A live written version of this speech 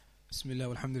بسم الله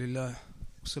والحمد لله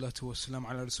والصلاة والسلام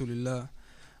على رسول الله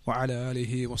وعلى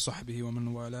آله وصحبه ومن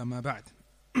والاه ما بعد.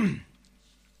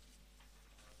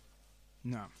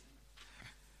 Now,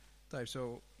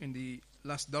 so in the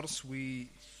last dars we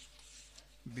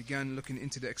began looking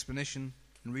into the explanation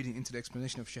and reading into the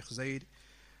explanation of Sheikh Zayd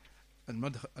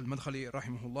al-Madkhali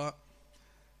rahimahullah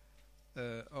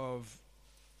of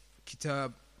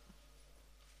Kitab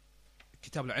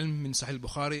al-Ilm min Sahih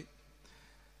al-Bukhari,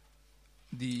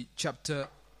 the chapter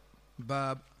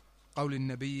Bab Qawl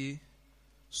al-Nabi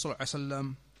sallallahu alayhi wa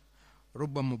sallam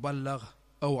Rubba Muballagh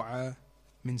Aw'a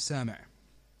min Sami'.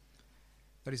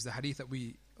 That is the hadith that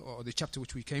or the chapter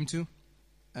which we came to,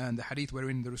 and the hadith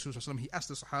wherein the Rasul sallallahu alayhi wa sallam, he asked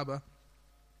the Sahaba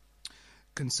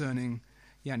concerning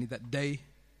that day,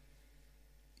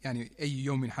 أي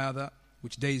يوم هذا,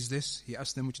 which day is this? He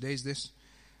asked them which day is this.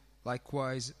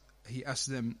 Likewise, he asked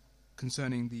them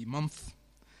concerning the month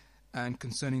and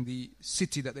concerning the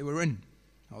city that they were in,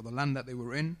 or the land that they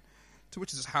were in, to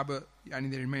which the Sahaba,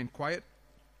 they remained quiet,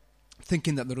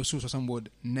 thinking that the Rasul sallallahu alayhi wa sallam would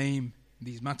name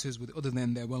these matters with other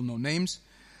than their well-known names.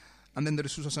 And then the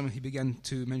Rasul sallallahu alayhi wa sallam, he began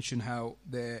to mention how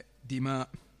their dima,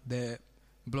 their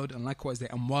blood, and likewise their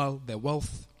amwal, their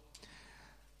wealth,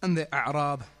 and their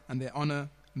a'rab, and their honor,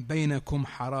 bainakum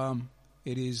haram,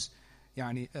 it is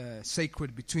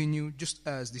sacred between you, just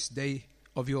as this day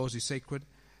of yours is sacred,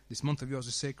 this month of yours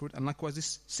is sacred, and likewise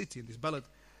this city, this balad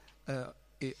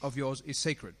of yours is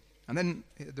sacred. And then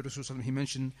the Rasul sallallahu alayhi wa sallam, he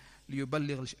mentioned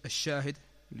لِيُبَلِّغِ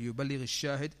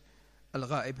الشَّاهِدِ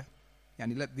الْغَائِبِ,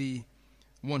 let the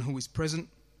one who is present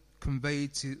convey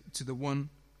to the one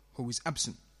who is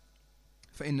absent.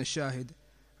 فَإِنَّ الشَّاهِدِ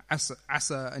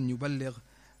عَسَى أَن يُبَلِّغ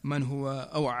مَنْ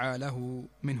هُوَ أَوْعَى لَهُ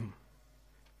مِنْهُ.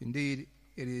 Indeed,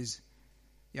 it is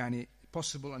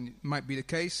possible, and it might be the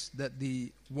case, that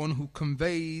the one who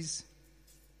conveys,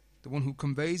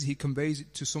 he conveys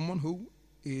it to someone who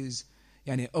is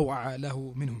أَوْعَى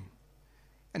لَهُ مِنْهُ,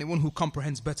 and one who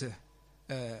comprehends better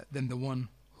than the one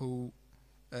who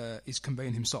is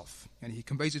conveying himself. And he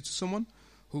conveys it to someone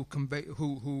who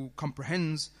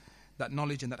comprehends that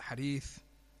knowledge and that hadith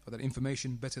or that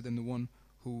information better than the one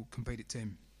who conveyed it to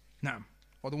him. Naam,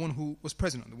 or the one who was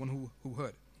present, or the one who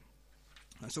heard.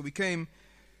 And so we came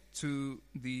to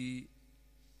the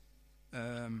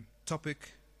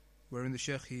topic wherein the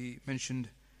Shaykh, he mentioned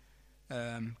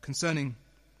concerning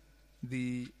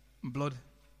the blood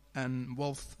and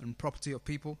wealth and property of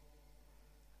people,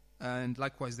 and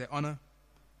likewise their honor.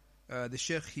 The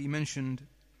Shaykh, he mentioned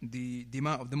the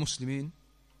dima of the Muslimin,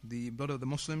 the blood of the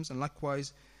Muslims, and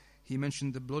likewise he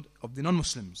mentioned the blood of the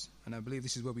non-Muslims, and I believe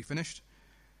this is where we finished,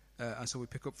 and so we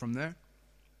pick up from there.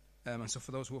 And so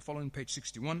for those who are following, page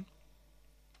 61,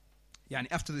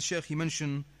 after the Shaykh, he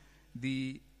mentioned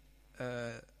the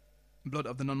blood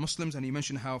of the non-Muslims, and he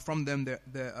mentioned how from them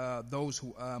there are those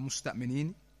who are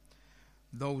musta'minin,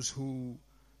 those who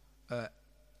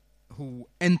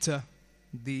enter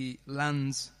the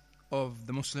lands of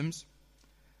the Muslims,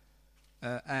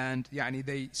 and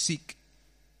they seek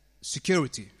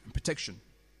security and protection.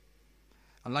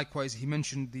 And likewise he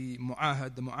mentioned the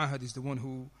mu'ahad. The mu'ahad is the one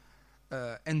who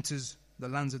enters the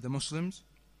lands of the Muslims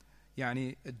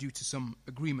due to some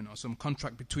agreement or some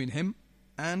contract between him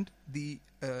and the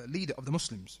leader of the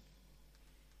Muslims.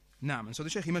 Naam. And so the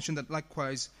Shaykh, he mentioned that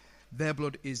likewise their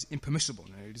blood is impermissible.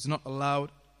 It is not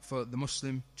allowed for the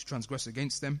Muslim to transgress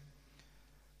against them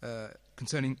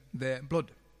concerning their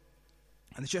blood.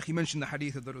 And the Shaykh, he mentioned the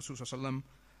hadith of the Rasul sallallahu alayhi wa sallam,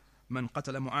 من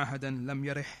قتل معاهدا لم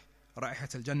يرح رائحة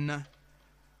الجنة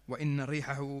وإن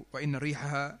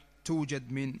ريحها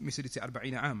توجد من مسيرة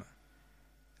 40 عاما.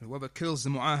 Whoever kills the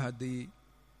mu'ahad, the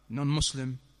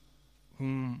non-Muslim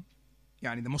whom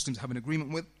the Muslims have an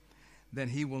agreement with, then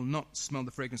he will not smell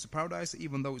the fragrance of paradise,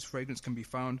 even though its fragrance can be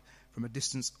found from a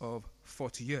distance of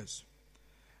 40 years.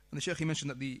 And the Shaykh, he mentioned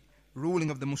that the ruling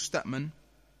of the musta'man,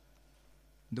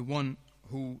 the one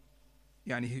who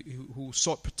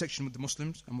sought protection with the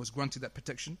Muslims and was granted that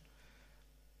protection,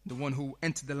 the one who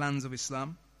entered the lands of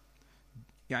Islam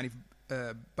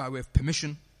by way of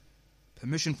permission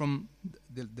from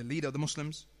the leader of the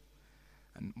Muslims,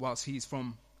 and whilst he is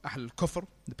from Ahl al-Kufr,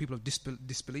 the people of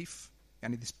disbelief,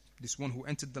 this one who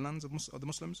entered the lands of the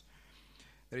Muslims,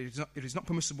 that it is not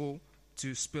permissible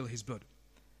to spill his blood,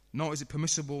 nor is it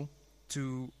permissible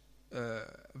to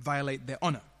violate their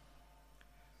honor,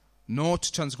 nor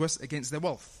to transgress against their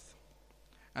wealth.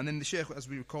 And then the Shaykh, as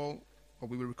we recall, or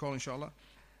we will recall inshallah,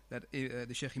 that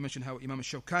the Shaykh, he mentioned how Imam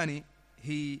al-Shawkani,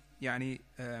 he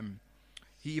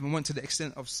even went to the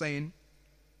extent of saying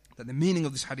that the meaning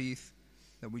of this hadith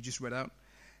that we just read out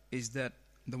is that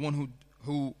the one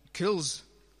who kills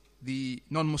the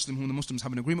non-Muslim whom the Muslims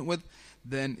have an agreement with,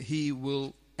 then he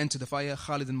will enter the fire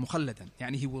khalidan mukhalladan.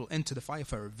 Yani he will enter the fire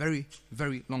for a very,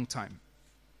 very long time.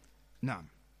 Naam.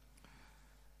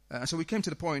 So we came to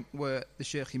the point where the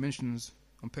Shaykh, he mentions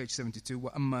on page 72,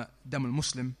 وَأَمَّا دَمُ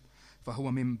الْمُسْلِمِ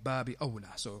فَهُوَ مِنْ بَابِ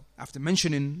أَوْلَى. So after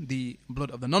mentioning the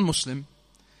blood of the non-Muslim,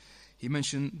 he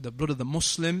mentioned the blood of the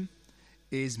Muslim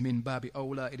is min babi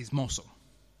awla, it is more so.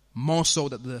 More so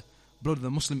that the blood of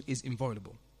the Muslim is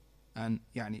inviolable. And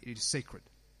يعني it is sacred.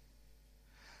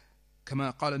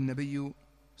 كما قال النبي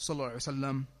صلى الله عليه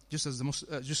وسلم, just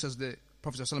as the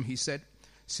Prophet صلى الله عليه وسلم, he said,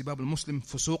 سباب المسلم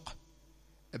فسوق,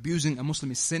 abusing a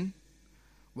Muslim is sin,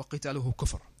 وقتاله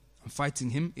كفر, and fighting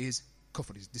him is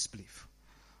kufr, is disbelief.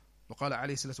 وقال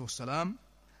عليه الصلاة والسلام,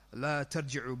 لا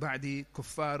ترجعوا بعدي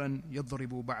كفارا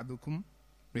يضرب بعضكم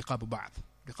رقاب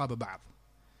بعض.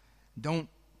 Don't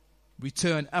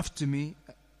return after me,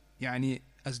 يعني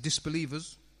as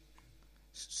disbelievers,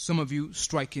 some of you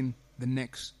striking the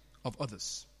necks of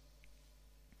others.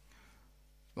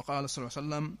 وقال صلى الله عليه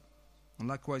وسلم, and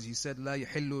likewise he said, لا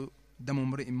يحل دم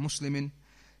امرئ مسلم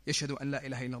يشهد أن لا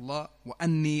إله إلا الله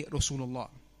وأني رسول الله.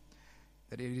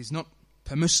 That it is not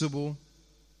permissible,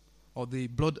 or the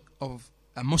blood of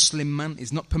a Muslim man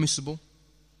is not permissible,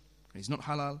 it is not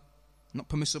halal, not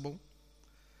permissible.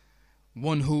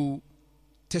 One who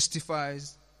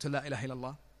testifies to La ilaha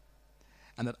illallah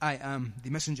and that I am the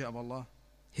messenger of Allah,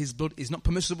 his blood is not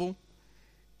permissible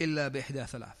illa بإحدى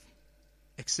ثلاث,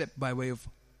 except by way of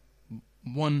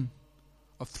one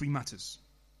of three matters,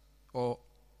 or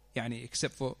يعني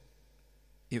except for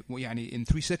يعني in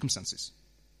three circumstances.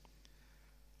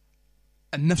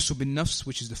 النفس بالنفس,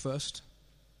 which is the first,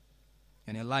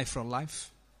 يعني a life for a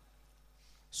life,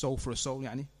 soul for a soul,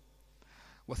 يعني.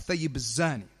 والثيب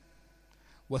الزاني,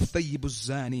 والثيب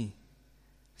الزاني,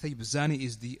 ثيب الزاني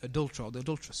is the adulterer or the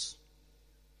adulteress.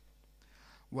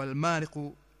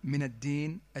 والمارق من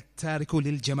الدين التارك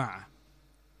للجماعة,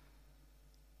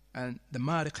 and the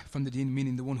mariq from the deen,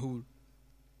 meaning the one who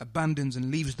abandons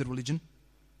and leaves the religion,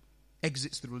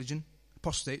 exits the religion,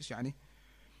 apostates, يعني.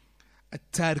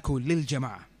 التارك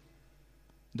للجماعة,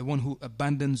 the one who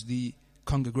abandons the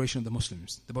congregation of the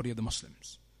Muslims, the body of the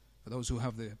Muslims. For those who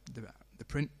have the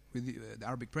print, with the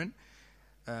Arabic print,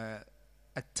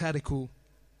 التارك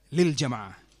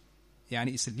للجماعة,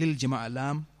 يعني it's للجماعة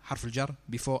لام حرف الجر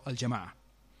before الجماعة.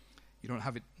 You don't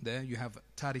have it there, you have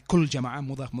تارك الجماعة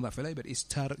مضاف مضاف إليه, but it's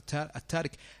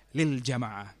التارك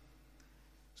للجماعة.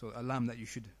 So a lam that you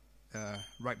should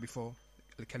write before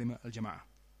الكلمة الجماعة.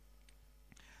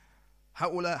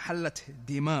 هؤلاء حلت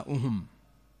دماؤهم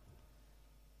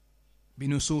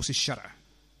بنصوص الشرع.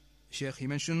 Sheikh, he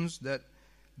mentions that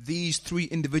these three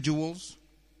individuals,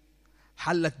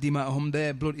 حلت دماؤهم,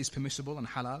 their blood is permissible and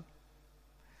halal,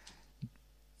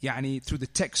 يعني through the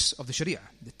text of the Sharia.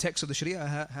 The text of the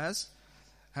Sharia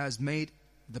has made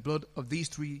the blood of these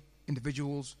three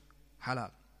individuals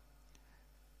halal.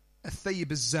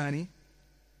 الثيب الزاني,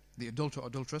 the adulterer or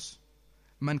adulteress,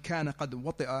 من كان قد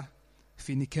وطئ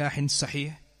في نكاح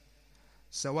صحيح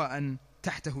سواء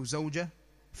تحته زوجة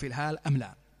في الحال أم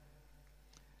لا.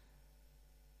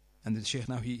 And the Shaykh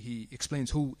now he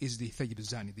explains who is the Thayyib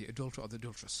al-Zani, the adulterer or the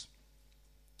adulteress.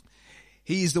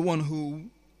 He is the one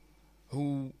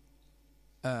who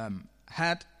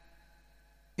had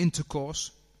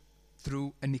intercourse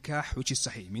through a nikah which is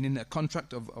sahih, meaning a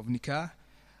contract of nikah,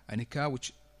 a nikah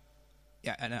which,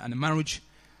 and a marriage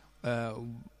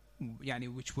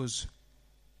يعني which was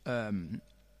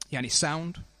يعني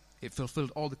sound, it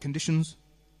fulfilled all the conditions.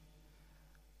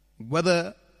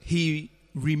 Whether he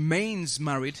remains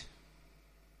married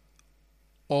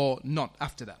or not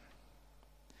after that,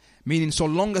 meaning so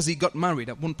long as he got married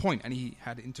at one point and he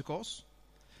had intercourse,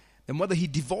 then whether he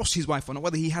divorced his wife or not,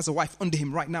 whether he has a wife under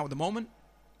him right now at the moment,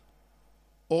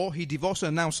 or he divorced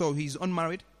her now, so he's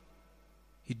unmarried,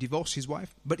 he divorced his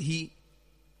wife, but he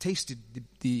tasted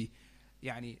the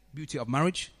يعني beauty of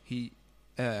marriage, he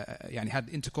يعني had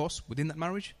intercourse within that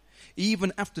marriage,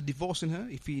 even after divorcing her,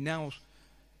 if he now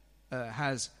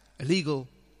has illegal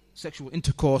sexual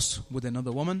intercourse with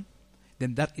another woman,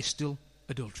 then that is still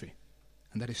adultery,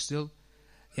 and that is still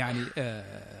يعني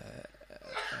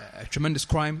a tremendous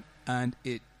crime, and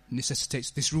it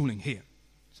necessitates this ruling here.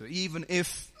 So even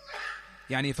if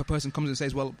يعني if a person comes and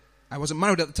says, well, I wasn't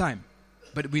married at the time,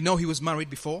 but we know he was married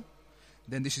before,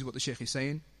 then this is what the Shaykh is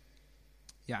saying,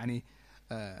 يعني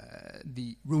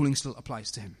the ruling still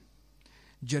applies to him.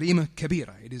 جريمة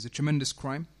كبيرة, it is a tremendous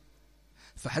crime.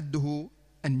 فحده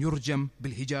أن يرجم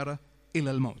بالحجارة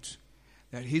إلى الموت.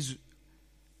 That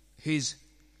his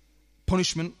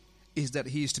punishment is that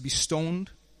he is to be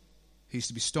stoned. He is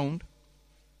to be stoned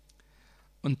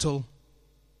until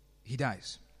he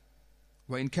dies.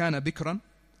 وإن كان بكرا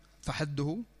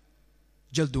فحده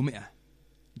جلد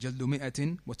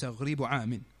 100 وتغريب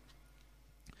عام.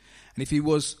 And if he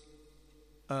was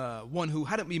one who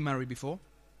hadn't been married before,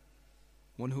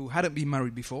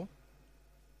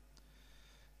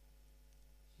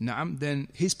 then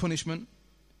his punishment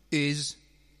is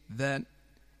that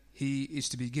he is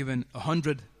to be given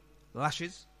 100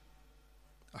 lashes,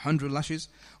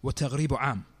 وتغريب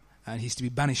عام, and he's to be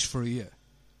banished for a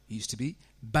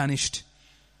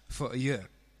year.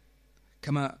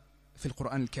 كما في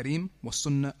القرآن الكريم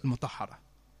والسنة المطهرة.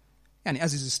 يعني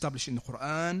as is established in the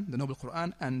Quran, the noble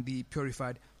Quran, and the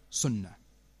purified Sunnah.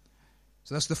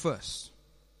 So that's the first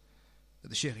that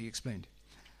the Shaykh explained.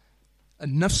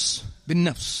 النفس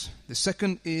بالنفس. The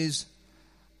second is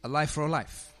a life for a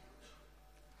life.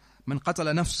 من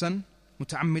قتل نفسا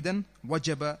متعمدا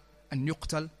وجب أن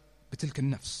يقتل بتلك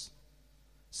النفس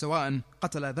سواء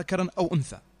قتل ذكرا أو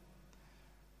أنثى.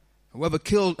 Whoever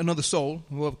killed another soul,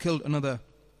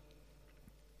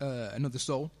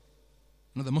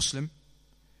 another Muslim,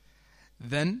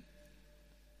 then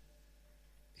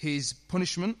his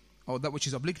punishment, or that which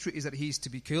is obligatory, is that he is to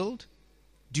be killed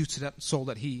due to that soul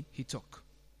that he took.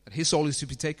 That his soul is to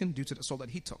be taken due to that soul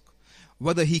that he took.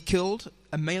 Whether he killed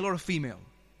a male or a female.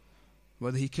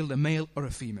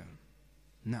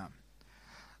 نعم.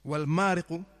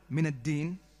 والمارق من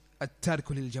الدين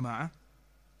التارك للجماعة.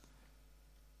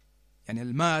 يعني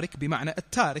المارق بمعنى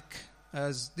التارك,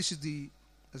 as this is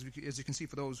as you can see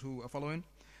for those who are following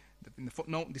in the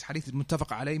footnote, this hadith is muttafaq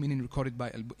alayh, meaning recorded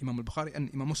by Imam al-Bukhari and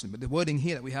Imam Muslim. But the wording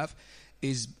here that we have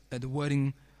is the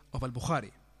wording of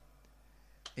al-Bukhari.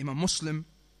 Imam Muslim,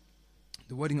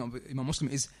 the wording of Imam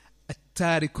Muslim is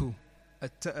التارك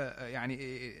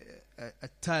يعني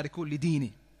التارك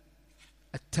لديني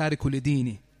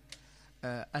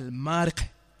المارق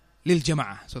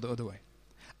للجماعة. So the other way,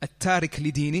 التارك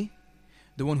لديني,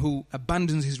 the one who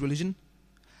abandons his religion,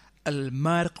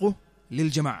 المارق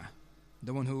للجماعة,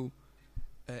 the one who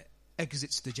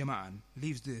exits the jama'ah and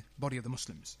leaves the body of the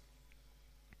Muslims.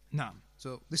 Now,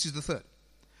 so this is the third.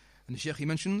 And the Shaykh, he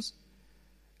mentions,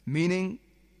 meaning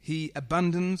he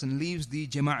abandons and leaves the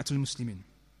jama'atul muslimin,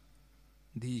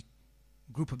 the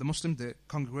group of the Muslims, the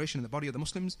congregation and the body of the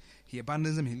Muslims. He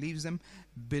abandons them, he leaves them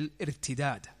bil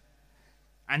irtidad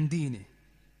an dini.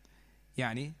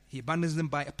 Yani, he abandons them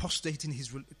by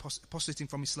apostating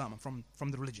from Islam and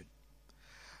from the religion.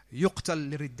 Yuqtal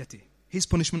liriddati. His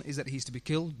punishment is that he is to be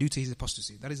killed due to his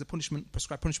apostasy. That is the punishment,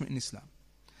 prescribed punishment in Islam.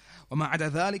 وما عدا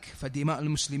ذلك فدماء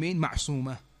المسلمين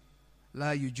معصومة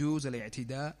لا يجوز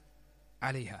الاعتداء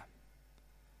عليها.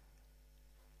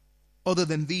 Other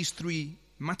than these three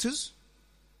matters,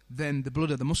 then the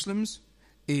blood of the Muslims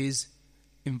is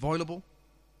inviolable,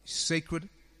 sacred.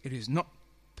 It is not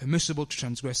permissible to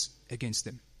transgress against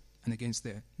them and against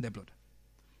their blood.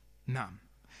 Naam.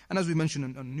 And as we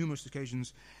mentioned on numerous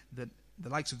occasions, that the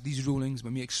likes of these rulings,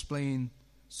 when we explain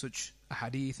such a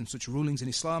hadith and such rulings in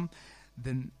Islam,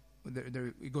 then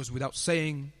it goes without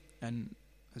saying, and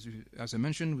as I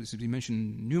mentioned, this has been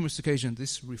mentioned on numerous occasions,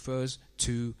 this refers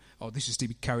to, or this is to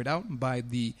be carried out by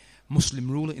the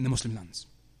Muslim ruler in the Muslim lands.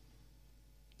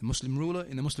 The Muslim ruler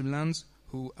in the Muslim lands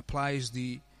who applies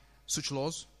such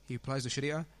laws, he applies the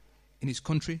Sharia in his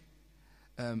country.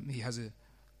 He has a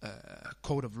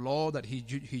code of law that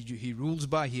he rules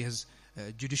by. He has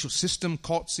a judicial system,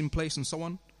 courts in place and so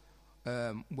on,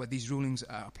 where these rulings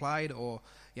are applied, or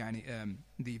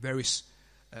the various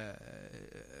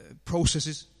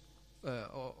processes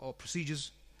or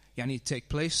procedures take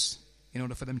place in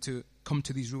order for them to come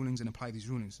to these rulings and apply these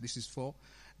rulings. This is for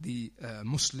the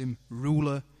Muslim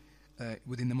ruler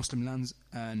within the Muslim lands.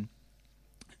 And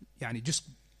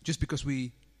just because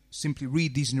we simply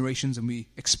read these narrations and we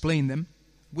explain them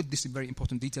with this very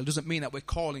important detail doesn't mean that we're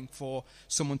calling for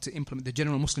someone to implement, the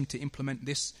general Muslim to implement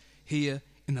this here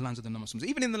in the lands of the non-Muslims.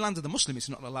 Even in the lands of the Muslim, it's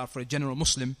not allowed for a general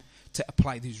Muslim to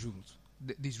apply these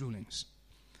rulings.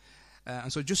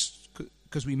 And so just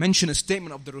because we mention a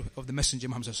statement of the Messenger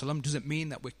Muhammad sallallahu alaihi wasallam doesn't mean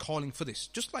that we're calling for this.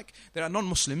 Just like there are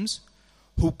non-Muslims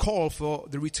who call for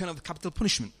the return of the capital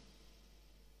punishment.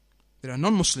 There are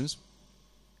non-Muslims,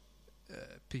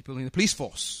 people in the police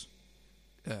force,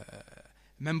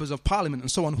 members of parliament and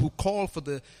so on, who call for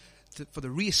the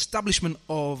re-establishment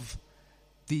of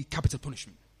the capital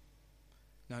punishment.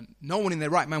 Now, no one in their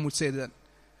right mind would say that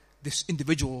this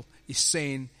individual is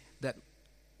saying that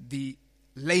the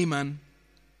layman,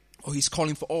 or he's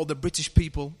calling for all the British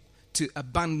people to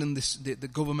abandon the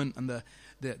government and the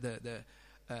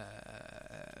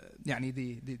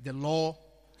law,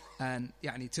 and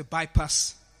to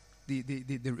bypass the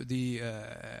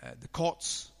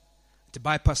courts, to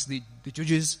bypass the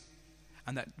judges,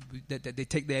 and that they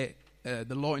take the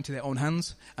law into their own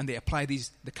hands and they apply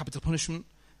the capital punishment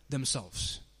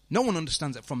themselves. No one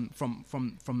understands it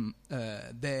from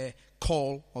their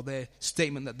call or their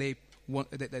statement that they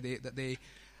want that they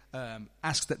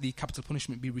ask that the capital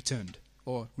punishment be returned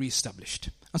or re-established.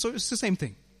 And so it's the same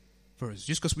thing for us.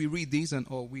 Just because we read these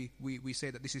or we say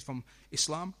that this is from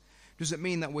Islam, does it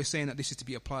mean that we're saying that this is to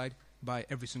be applied by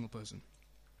every single person?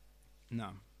 No.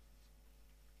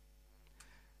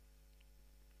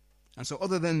 And so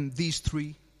other than these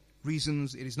three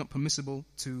reasons, it is not permissible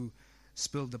to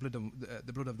spill the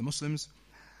blood of the Muslims.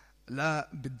 لا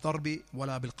بالضرب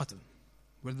ولا بالقتل.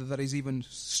 Whether that is even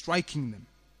striking them,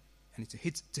 and to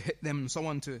hit them and so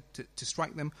on, to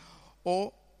strike them,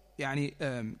 or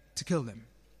to kill them.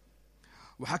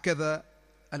 وهكذا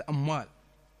الأموال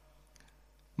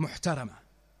محترمة.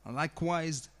 And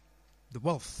likewise, the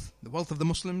wealth of the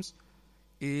Muslims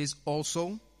is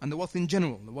also, and the wealth in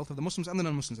general, the wealth of the Muslims and the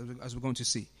non-Muslims, as we're going to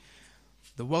see.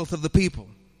 The wealth of the people,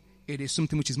 it is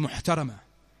something which is muhtarama.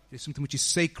 It is something which is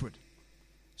sacred.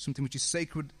 Something which is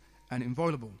sacred and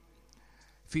inviolable.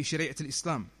 في شريعة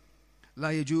الإسلام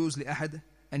لا يجوز لأحد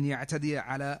أن يعتدي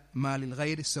على مال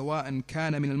الغير سواء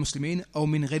كان من المسلمين أو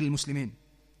من غير المسلمين.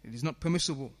 It is not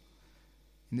permissible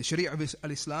in the Sharia of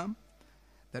Islam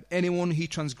that anyone he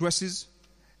transgresses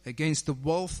against the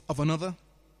wealth of another,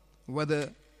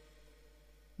 whether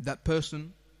that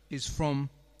person is from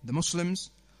the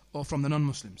Muslims or from the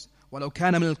non-Muslims. وَلَوْ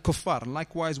كَانَ مِنَ الْكُفَّارِ.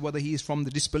 Likewise, whether he is from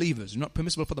the disbelievers. It's not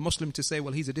permissible for the Muslim to say,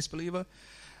 well, he's a disbeliever,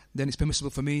 then it's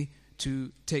permissible for me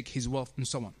to take his wealth and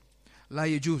so on. لا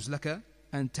يجوز لك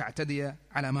أن تعتدي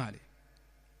على ماله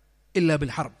إلا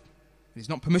بالحرب. It is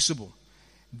not permissible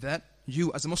that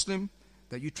you as a Muslim,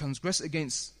 that you transgress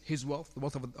against his wealth, the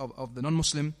wealth of the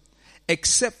non-Muslim,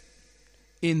 except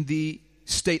in the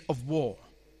state of war.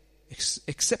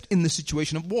 Except in the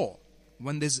situation of war.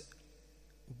 When there's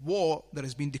war that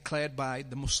has been declared by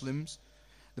the Muslims,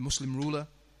 the Muslim ruler,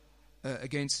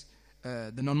 against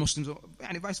the non-Muslims,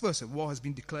 and vice versa. War has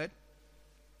been declared.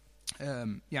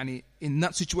 In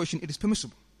that situation it is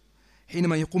permissible.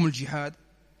 حينما يقوم الجهاد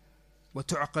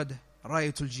وتعقد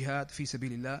راية الجهاد في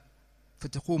سبيل الله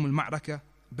فتقوم المعركة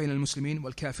بين المسلمين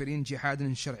والكافرين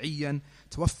جهادا شرعيا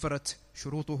توفرت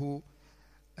شروطه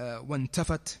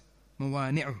وانتفت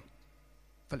موانعه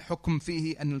فالحكم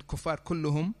فيه أن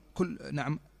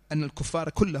الكفار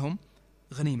كلهم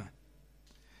غنيمة.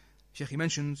 Sheikh, he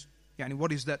mentions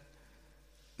what is that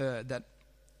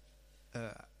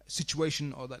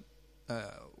situation or that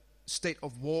state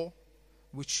of war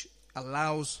which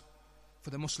allows for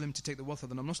the Muslim to take the wealth of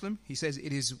the non-Muslim. He says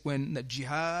it is when the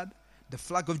jihad, the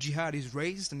flag of jihad is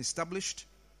raised and established,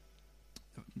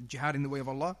 jihad in the way of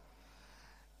Allah,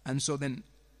 and so then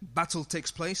battle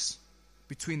takes place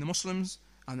between the Muslims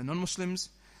and the non-Muslims,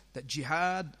 that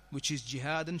jihad which is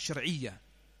jihad and shar'iyya,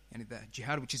 the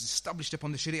jihad which is established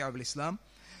upon the Sharia of Islam,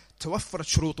 توفرت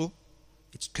شروطه,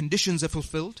 its conditions are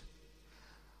fulfilled,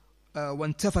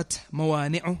 وانتفت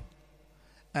موانعه,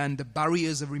 and the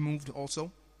barriers are removed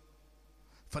also.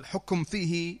 فالحكم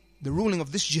فيه, the ruling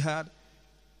of this jihad,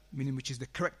 meaning which is the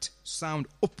correct, sound,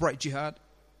 upright jihad,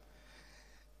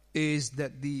 is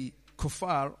that the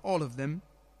kuffar, all of them,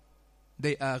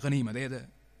 they are ghanima, they are the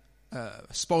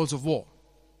spoils of war.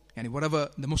 And whatever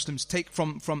the Muslims take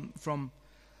from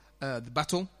the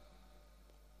battle,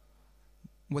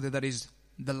 whether that is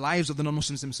the lives of the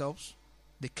non-Muslims themselves,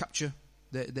 they capture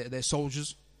their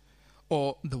soldiers,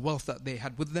 or the wealth that they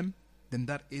had with them, then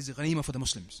that is ghanima for the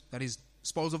Muslims. That is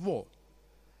spoils of war,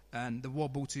 and the war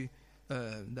booty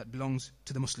that belongs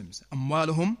to the Muslims.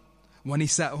 أموالهم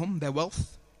ونساءهم, their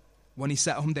wealth,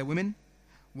 ونساءهم, their women,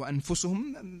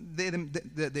 وأنفسهم,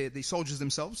 the soldiers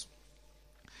themselves,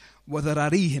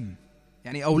 وذراريهم,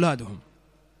 يعني أولادهم,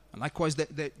 and likewise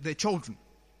their children.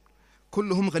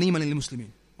 كلهم غنيمة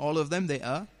للمسلمين. All of them, they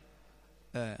are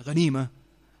ghanima,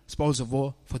 spoils of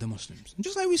war for the Muslims. And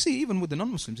just like we see even with the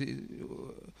non-Muslims,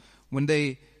 when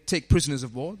they take prisoners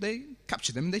of war, they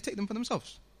capture them and they take them for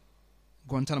themselves.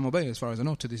 Guantanamo Bay, as far as I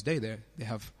know, to this day they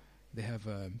have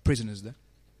prisoners there.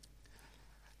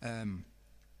 And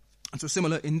so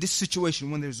similar in this situation,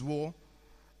 when there's war,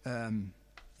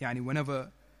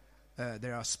 whenever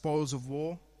there are spoils of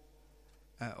war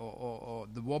or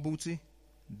the war booty,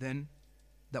 then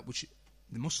that which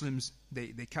the Muslims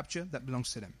they capture, that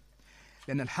belongs to them.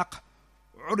 لأن الحق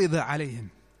عرض عليهم.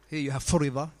 Here you have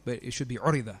فرض, but it should be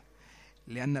عرض.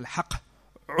 لأن الحق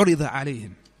عرض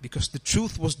عليهم, because the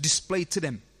truth was displayed to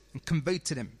them and conveyed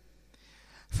to them.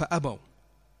 فأبوا,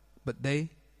 but they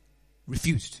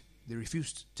refused. They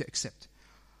refused to accept.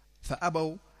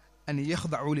 فأبوا أن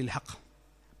يخضعوا للحق,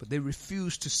 but they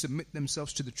refused to submit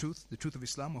themselves to the truth of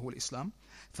Islam, وهو الإسلام.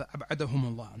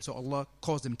 فأبعدهم الله. And so Allah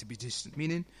caused them to be distant,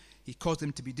 meaning He caused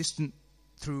them to be distant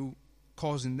through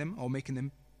causing them or making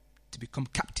them to become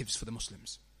captives for the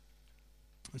Muslims.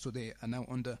 And so they are now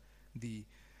under the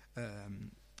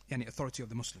authority of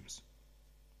the Muslims.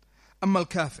 أما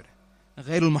الكافر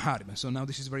غير المحارب. So now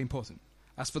this is very important.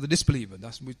 As for the disbeliever,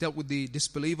 we dealt with the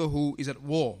disbeliever who is at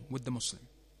war with the Muslim.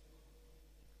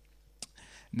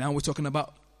 Now we're talking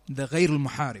about the غير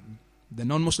المحارب, the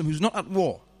non-Muslim who's not at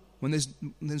war, when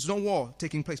there's no war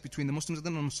taking place between the Muslims and the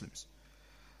non-Muslims.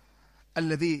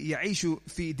 الذي يعيش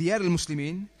في ديار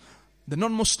المسلمين, the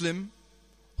non-Muslim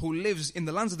who lives in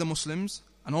the lands of the Muslims,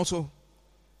 and also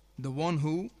the one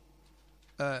who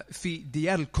في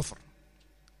ديار الكفر,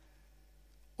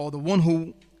 or the one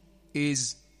who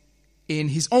is in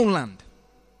his own land,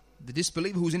 the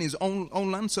disbeliever who's in his own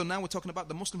land. So now we're talking about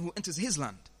the Muslim who enters his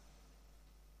land.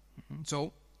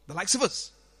 So the likes of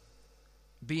us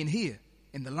being here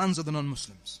in the lands of the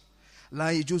non-Muslims.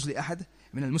 لا يجوز لأحد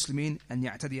من المسلمين أن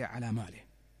يعتدي على ماله.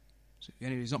 So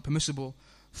it is not permissible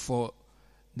for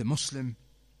the Muslim,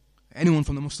 anyone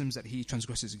from the Muslims, that he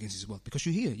transgresses against his wealth. Because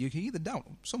you hear the doubt.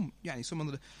 Some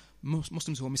of the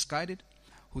Muslims who are misguided,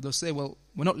 who they'll say, well,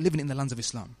 we're not living in the lands of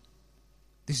Islam.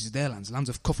 This is their lands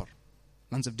of kufr,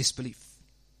 lands of disbelief.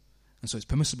 And so it's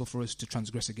permissible for us to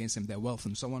transgress against them, their wealth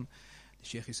and so on. The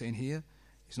Shaykh is saying here,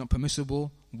 it's not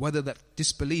permissible whether that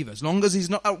disbeliever, as long as he's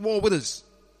not at war with us,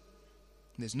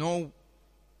 there's no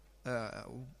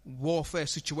warfare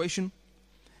situation,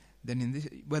 then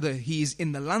whether he is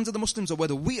in the lands of the Muslims or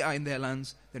whether we are in their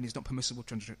lands, then it's not permissible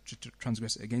to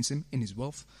transgress against him in his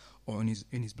wealth or in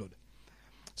his blood.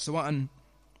 سواء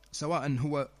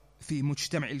هو في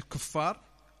مجتمع الكفار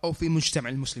أو في مجتمع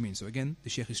المسلمين. So again, the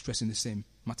Shaykh is stressing the same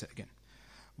matter again.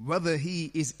 Whether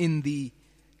he is in the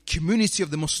community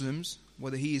of the Muslims,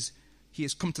 whether he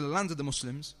has come to the lands of the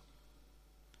Muslims,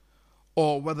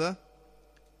 or whether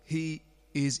he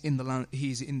is in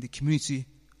the community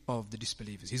of the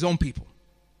disbelievers, his own people.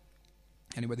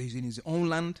 And whether he's in his own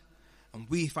land and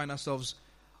we find ourselves,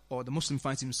 or the Muslim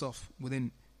finds himself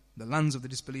within the lands of the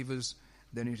disbelievers,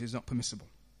 then it is not permissible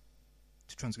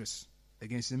to transgress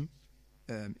against him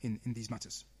in these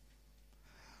matters.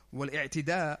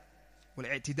 والاعتداء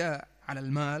على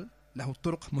المال له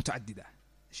طرق متعددة.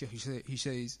 He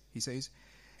says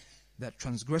that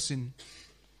transgressing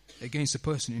against a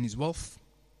person in his wealth,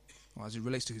 or as it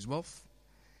relates to his wealth,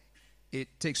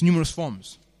 it takes numerous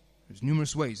forms. There's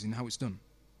numerous ways in how it's done.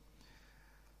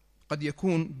 قد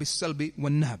يكون بالسلب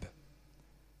والنهب.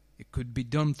 It could be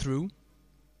done through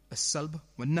السلب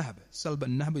والنهب. Salb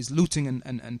and nahb is looting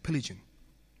and pillaging.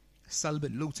 Salb,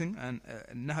 looting, and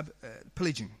nahb,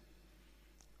 pillaging.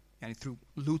 And through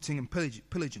looting and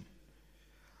pillaging.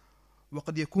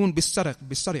 وقد يكون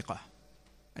بالسرقة.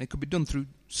 And it could be done through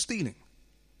stealing.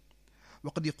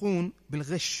 وقد يكون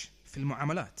بالغش في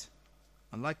المعاملات.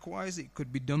 And likewise, it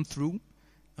could be done through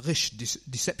ghish,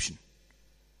 deception,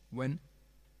 when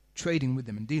trading with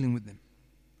them and dealing with them.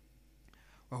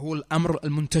 وهو الأمر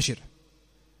المنتشر.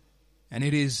 And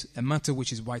it is a matter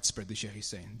which is widespread, the Shaykh is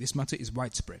saying. This matter is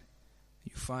widespread.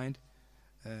 You find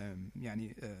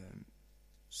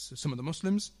some of the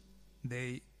Muslims,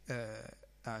 they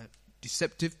are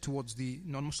deceptive towards the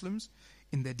non-Muslims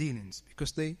in their dealings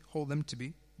because they hold them to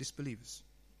be disbelievers.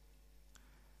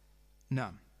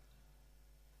 Now,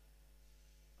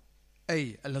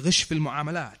 أي الغش في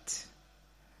المعاملات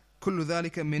كل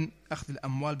ذلك من أخذ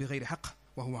الأموال بغير حق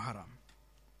وهو حرام.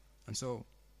 And so,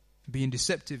 being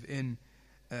deceptive in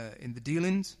the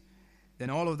dealings, then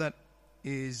all of that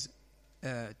is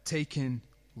taking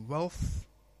wealth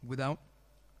without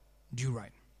due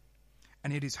right,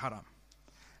 and it is haram.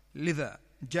 لذا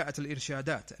جاءت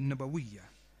الإرشادات النبوية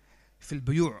في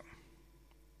البيوع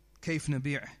كيف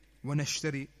نبيع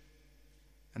ونشتري,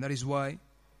 and that is why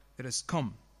there has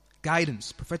come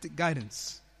guidance, prophetic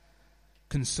guidance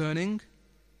concerning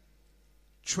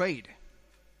trade,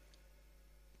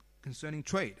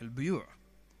 al-buyu',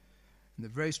 and the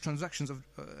various transactions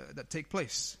that take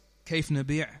place. كيف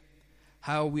نبيع,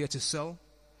 how we are to sell,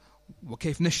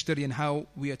 وكيف نشتري, and how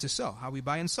we are to sell, how we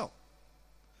buy and sell.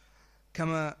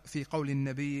 كما في قول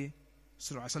النبي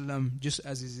صلى الله عليه وسلم, just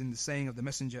as is in the saying of the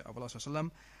Messenger of Allah صلى الله عليه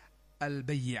وسلم,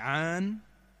 البيعان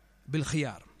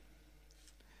بالخيار.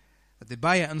 The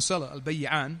buyer and seller,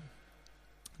 al-bay'an,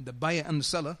 the buyer and the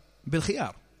seller,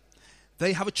 bil-khiyar,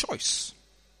 they have a choice.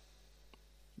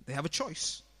 They have a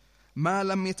choice. ما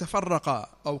لم يتفرقا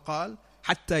أو قال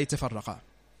حتى يتفرقا.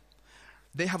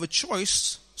 They have a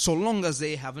choice so long as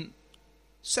they haven't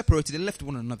separated and left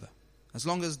one another. As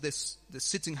long as the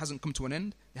sitting hasn't come to an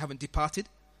end, they haven't departed,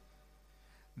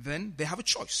 then they have a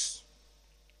choice.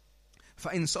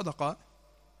 فَإِن صَدَقَ,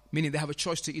 meaning they have a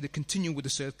choice to either continue with the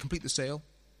sale, complete the sale,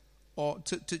 or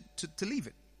to leave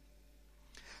it.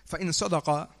 فَإِن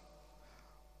صَدَقَ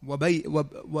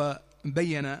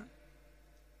وَبَيَّنَ,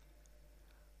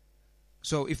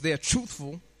 so if they are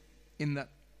truthful in that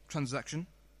transaction,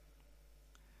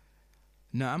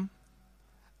 naam,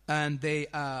 and they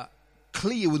are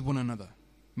clear with one another,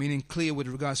 meaning clear with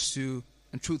regards to,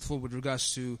 and truthful with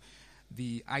regards to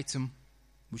the item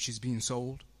which is being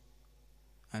sold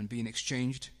and being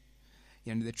exchanged,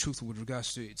 and they're truthful with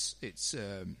regards to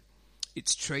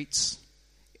its traits,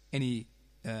 any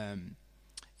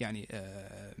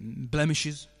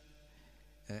blemishes,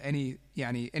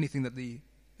 anything that the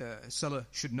seller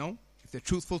should know. If they're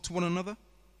truthful to one another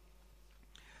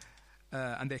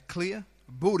and they're clear,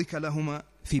 بُورِكَ لَهُمَا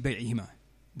فِي بَيْعِهِمَا,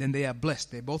 then they are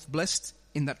blessed. They're both blessed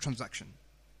in that transaction.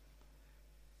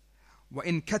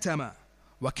 وَإِن كَتَمَا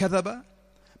وَكَذَبَ,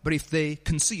 but if they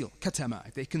conceal, katama,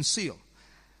 if they conceal,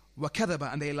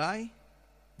 وَكَذَبَ, and they lie,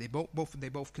 they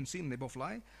both conceal and they both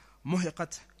lie,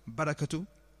 مُحِقَتْ بَرَكَةُ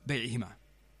بَيْعِهِمَا,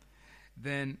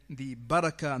 then the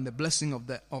barakah and the blessing of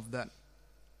that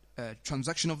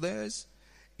transaction of theirs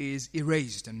is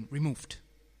erased and removed.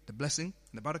 The blessing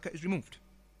and the barakah is removed.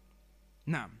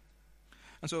 Naam.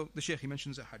 And so the Shaykh, he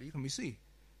mentions a hadith, and we see,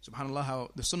 subhanAllah, how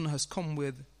the sunnah has come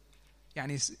with,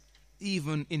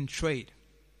 even in trade.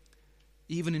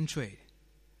 And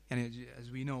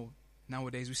as we know,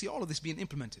 nowadays, we see all of this being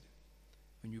implemented.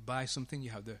 When you buy something,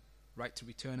 you have the right to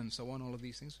return and so on, all of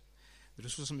these things. The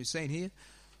Rasul is saying here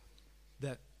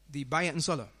that the bay'a and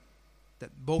salah,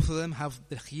 that both of them have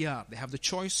the khiyar, they have the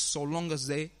choice so long as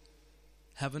they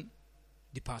haven't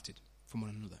departed from one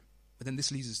another. But then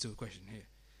this leads us to a question here.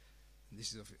 And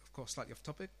this is of course slightly off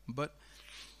topic, but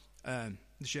the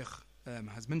Shaykh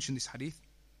has mentioned this hadith,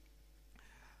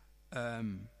 that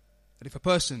if a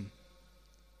person,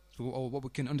 or what we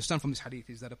can understand from this hadith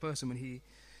is that a person, when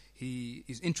he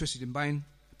is interested in buying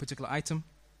a particular item,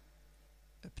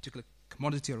 a particular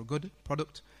commodity or a good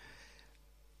product,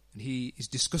 and he is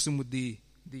discussing with the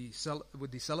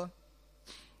seller,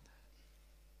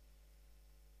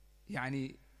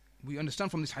 we understand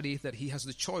from this hadith that he has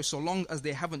the choice, so long as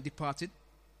they haven't departed,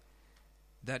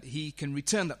 that he can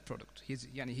return that product. He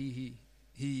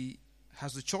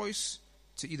has the choice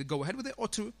to either go ahead with it or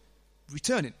to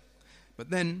return it. But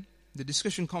then the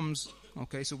discussion comes,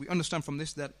 okay, so we understand from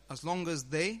this that as long as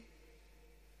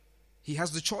he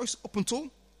has the choice up until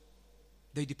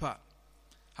they depart.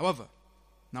 However,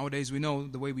 nowadays we know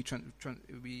the way we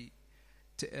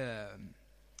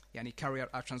carry out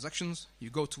our transactions. You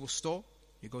go to a store,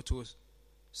 you go to a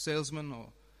salesman, or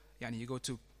you go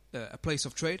to a place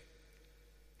of trade,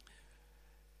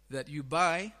 that you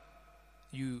buy,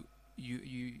 you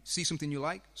see something you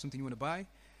like, something you want to buy,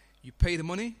 you pay the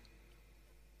money,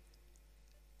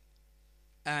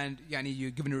 and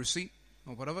you're given a receipt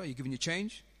or whatever, you're given your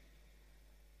change.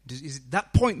 Is it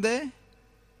that point there,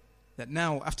 that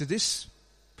now after this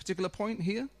particular point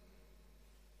here,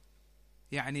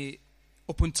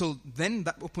 up until then,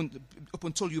 up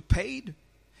until you paid,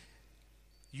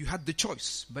 you had the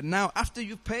choice. But now after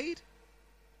you've paid,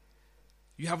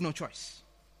 you have no choice.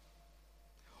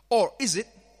 Or is it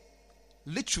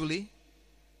literally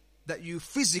that you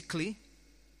physically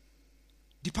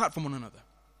depart from one another?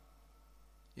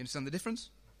 You understand the difference?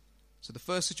 So the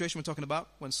first situation we're talking about,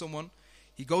 when someone,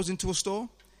 he goes into a store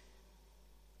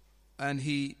and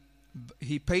he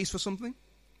pays for something.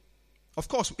 Of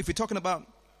course, if we're talking about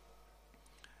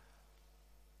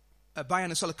a buyer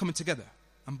and a seller coming together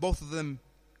and both of them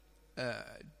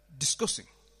discussing,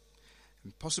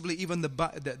 and possibly even the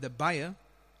buyer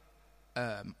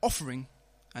offering,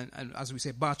 and as we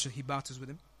say, barter, he barters with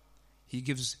him. He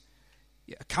gives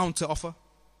a counter offer.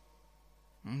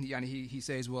 He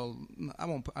says, well, I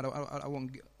won't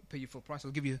pay you full price,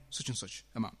 I'll give you such and such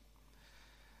amount.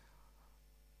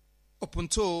 Up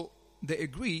until they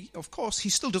agree, of course, he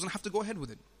still doesn't have to go ahead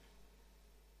with it,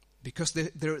 because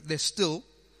they're still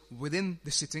within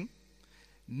the sitting.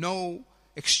 No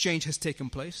exchange has taken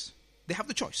place. They have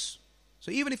the choice.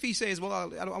 So even if he says, well,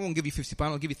 I won't give you £50,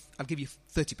 I'll give you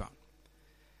 £30,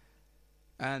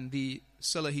 and the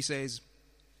seller, he says,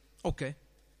 okay,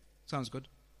 sounds good,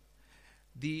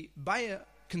 the buyer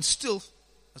can still,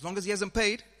 as long as he hasn't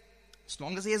paid, as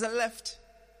long as he hasn't left,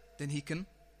 then he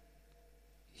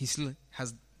still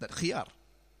has that khiyar.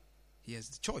 He has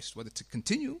the choice whether to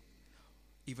continue,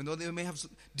 even though they may have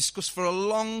discussed for a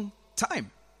long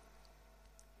time.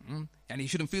 And he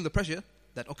shouldn't feel the pressure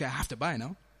that, okay, I have to buy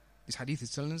now. This hadith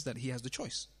is telling us that he has the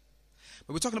choice.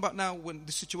 But we're talking about now when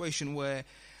the situation where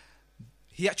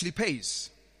he actually pays.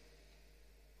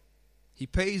 He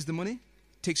pays the money,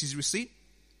 takes his receipt,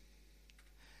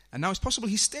 and now it's possible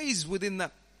he stays within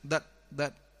that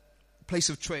place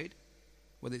of trade,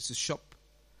 whether it's a shop,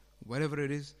 whatever it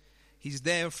is. He's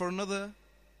there for another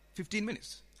 15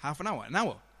 minutes, half an hour, an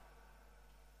hour.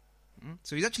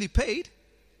 So he's actually paid,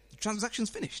 the transaction's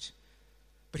finished,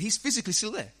 but he's physically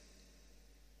still there.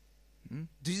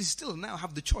 Does he still now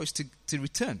have the choice to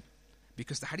return?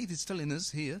 Because the hadith is telling us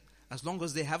here, as long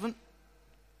as they haven't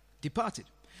departed.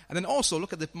 And then also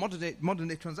look at the modern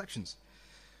day transactions,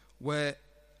 where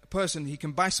a person, he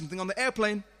can buy something on the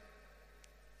airplane.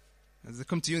 As they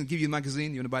come to you and give you a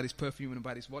magazine, you want to buy this perfume, you want to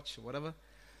buy this watch or whatever.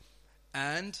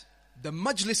 And the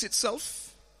majlis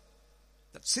itself,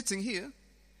 that's sitting here,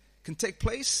 can take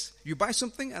place. You buy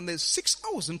something and there's 6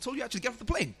 hours until you actually get off the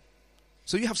plane.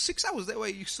 So you have 6 hours, that way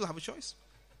you still have a choice.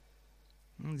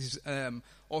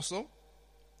 Also,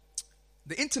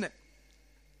 the internet.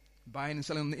 Buying and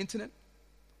selling on the internet.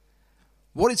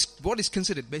 What is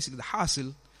considered, basically the hasil,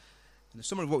 and the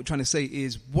summary of what we're trying to say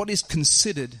is, what is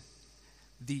considered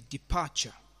the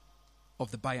departure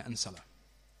of the buyer and seller.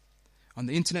 On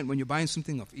the internet, when you're buying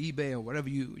something off eBay or wherever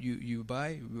you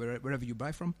buy, wherever you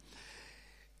buy from,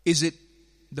 is it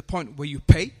the point where you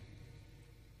pay?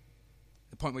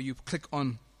 The point where you click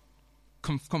on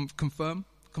confirm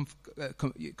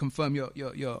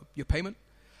your payment?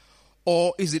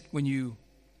 Or is it when you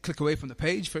click away from the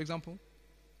page, for example?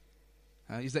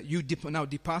 Is that you now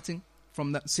departing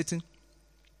from that sitting?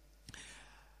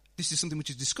 This is something which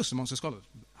is discussed amongst the scholars.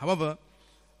 However,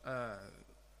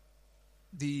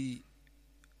 the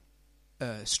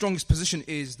strongest position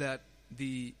is that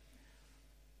the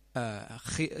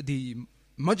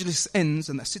majlis ends,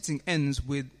 and that sitting ends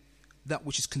with that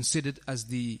which is considered as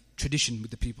the tradition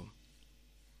with the people.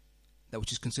 That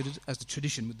which is considered as the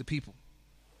tradition with the people.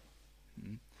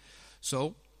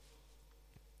 So,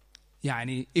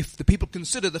 if the people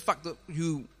consider the fact that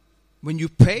when you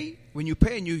pay and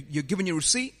you're given your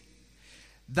receipt,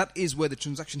 that is where the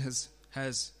transaction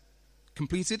has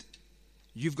completed.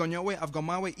 You've gone your way, I've gone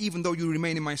my way, even though you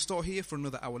remain in my store here for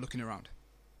another hour looking around.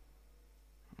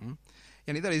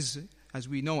 That is, as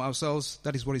we know ourselves,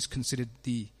 that is what is considered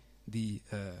the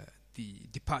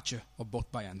departure of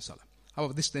both buyer and seller.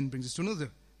 However, this then brings us to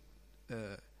another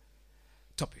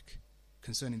topic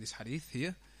concerning this hadith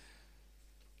here.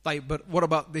 But what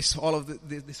about this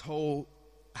whole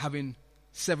having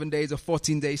 7 days or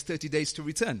 14 days, 30 days to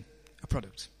return a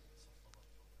product?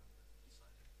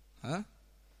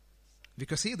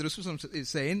 Because here the Rasul is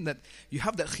saying that you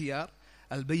have that khiyar,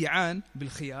 al-bay'an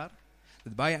bil-khiyar, that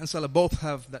the buyer and seller both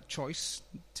have that choice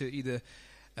to either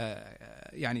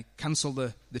cancel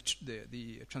the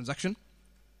transaction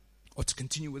or to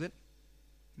continue with it,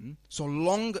 so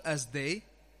long as they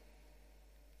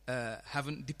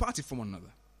haven't departed from one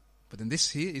another. But then this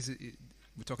here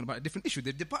we're talking about a different issue.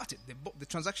 They've departed. The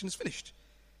transaction is finished.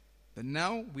 But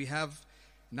now we have,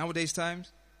 nowadays times,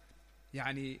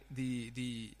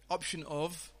 the option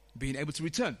of being able to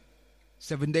return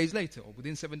 7 days later, or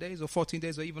within 7 days, or 14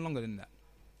 days, or even longer than that.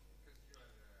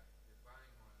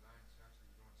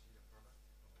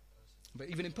 But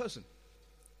even in person.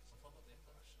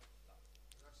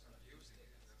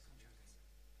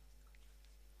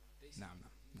 No.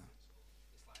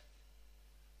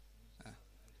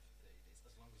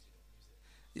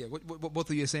 Yeah, what both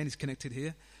of you are saying is connected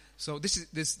here. So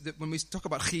when we talk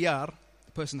about khiyar,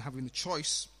 the person having the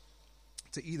choice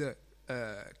to either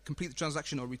complete the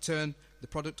transaction or return the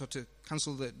product or to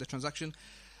cancel the transaction,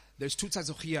 there's two types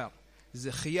of khiyar. There's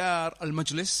the khiyar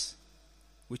al-majlis,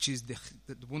 which is the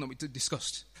one that we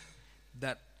discussed.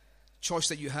 That choice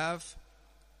that you have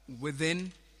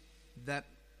within that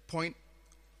point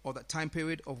or that time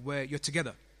period of where you're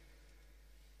together.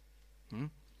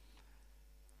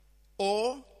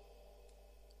 Or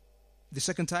the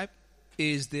second type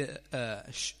is the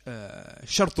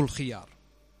shartul khiyar,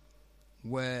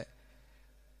 where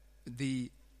the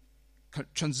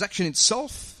transaction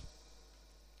itself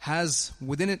has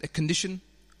within it a condition,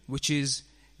 which is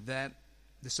that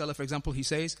the seller, for example, he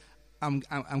says, I'm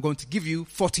going to give you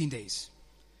 14 days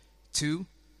to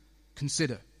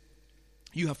consider.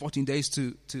 You have 14 days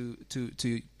to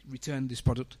return this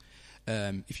product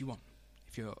if you want.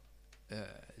 If you're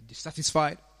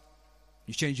dissatisfied,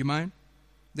 you change your mind,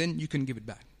 then you can give it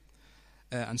back.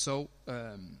 And so,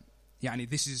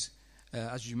 this is,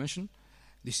 as you mentioned,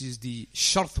 this is the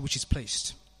shart which is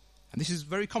placed. And this is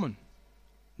very common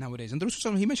nowadays. And the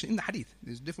Rasul, he mentioned in the hadith,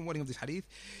 there's a different wording of this hadith.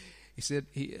 He said,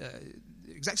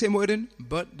 exact same wording,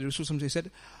 but the Rasul said,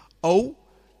 أو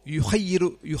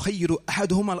يخير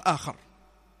أحدهما الآخر.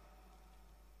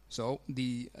 So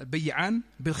the bay'an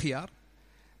bil khiyar,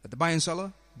 that the buyer and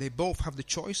seller, they both have the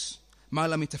choice, ما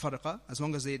لم يتفرقا, as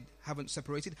long as they haven't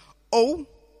separated, or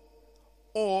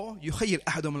يخير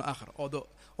أحدهم الآخر,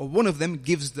 or one of them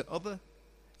gives the other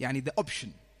يعني the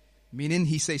option, meaning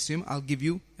he says to him, I'll give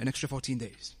you an extra 14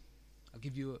 days, I'll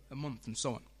give you a month, and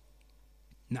so on.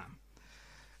 نعم.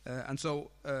 And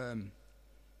so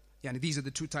these are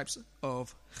the two types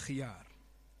of khiyar.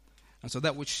 And so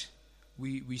that which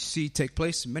we see take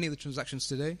place in many of the transactions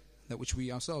today, that which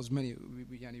we ourselves,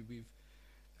 we've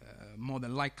more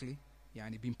than likely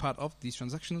been part of these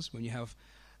transactions, when you have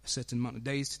a certain amount of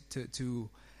days to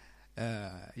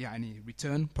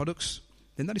return products,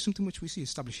 then that is something which we see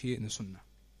established here in the Sunnah.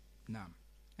 Naam.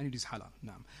 And it is halal.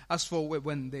 Naam. As for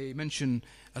when they mention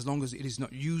as long as it is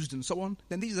not used and so on,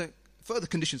 then these are further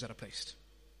conditions that are placed.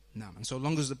 Naam. And so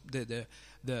long as the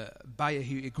buyer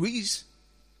he agrees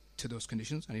to those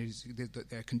conditions, and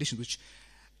there are conditions which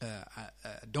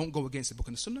don't go against the book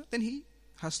and the Sunnah, then he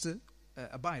has to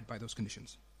abide by those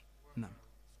conditions. Naam.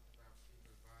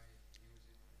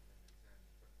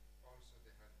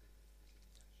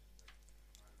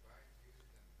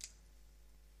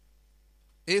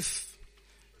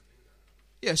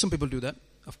 Some people do that.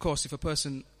 Of course, if a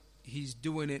person, he's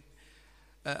doing it,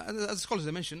 as the scholars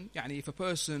have mentioned, if a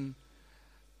person,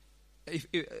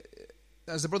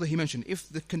 as the brother he mentioned, if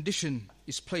the condition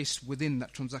is placed within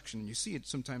that transaction, you see it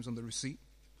sometimes on the receipt,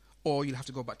 or you'll have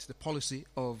to go back to the policy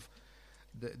of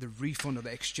the refund or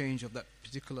the exchange of that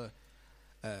particular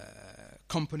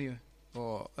company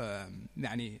or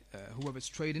whoever's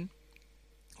trading,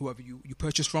 whoever you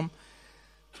purchase from.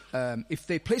 If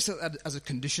they place it as a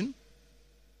condition,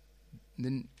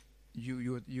 then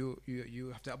you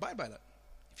have to abide by that.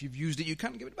 If you've used it, you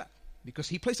can't give it back, because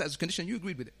he placed it as a condition, you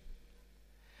agreed with it.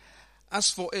 As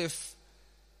for if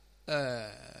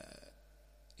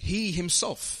he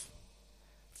himself,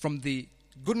 from the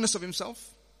goodness of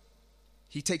himself,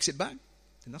 he takes it back,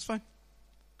 then that's fine,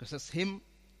 because that's him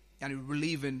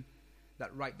relieving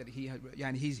that right that he had,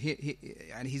 and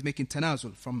he's making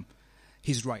tanazul from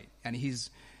his right, and his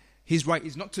right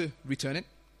is not to return it,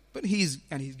 but he's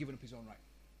given up his own right.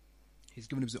 He's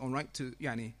given up his own right to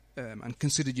and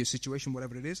considered your situation,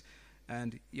 whatever it is,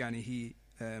 and he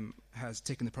has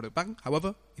taken the product back.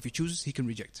 However, if he chooses, he can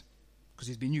reject, because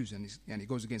he's been used and it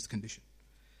goes against the condition.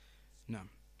 Now,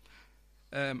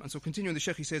 and so continuing, the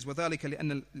Shaykh, he says, وَذَلِكَ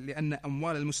لِأَنَّ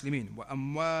أَمْوَالَ الْمُسْلِمِينَ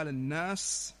وَأَمْوَالَ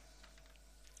النَّاسِ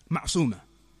مَعْصُومَةً.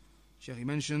 Shaykh, he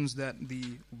mentions that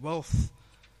the wealth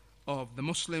of the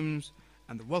Muslims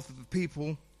and the wealth of the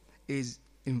people is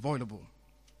inviolable,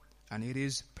 and it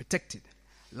is protected.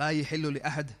 لا يحل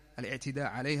لأحد الاعتداء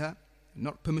عليها,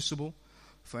 not permissible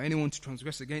for anyone to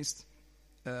transgress against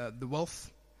the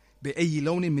wealth. بأي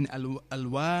لون من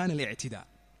ألوان الاعتداء,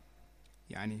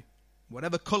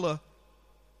 whatever color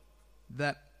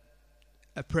that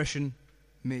oppression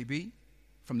may be,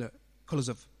 from the colors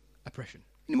of oppression,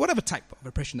 in whatever type of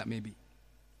oppression that may be,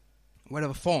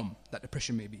 whatever form that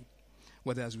oppression may be,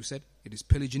 whether, as we said, it is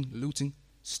pillaging, looting,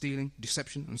 stealing,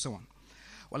 deception, and so on.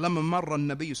 ولما مر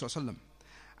النبي صلى الله عليه وسلم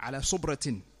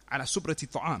على صبرة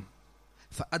طعام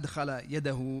فأدخل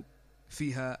يده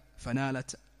فيها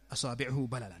فنالت أصابعه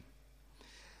بللا.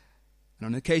 And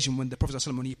on an occasion when the Prophet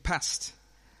ﷺ, when he passed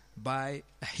by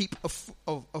a heap of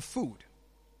food,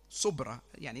 sobra,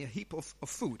 a heap of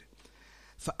food,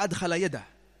 فأدخل يده,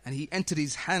 and he entered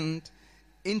his hand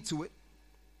into it,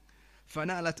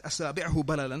 فنالت أصابعه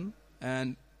بللا,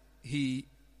 and he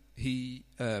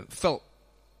felt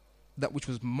that which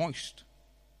was moist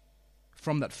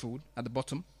from that food at the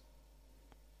bottom.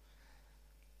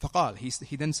 فقال,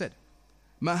 he then said,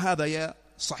 ما هذا يا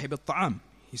صاحب الطعام?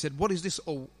 He said, what is this,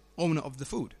 O owner of the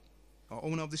food, or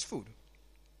owner of this food?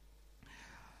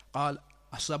 قال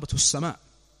أصابته السماء.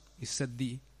 He said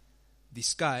the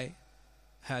sky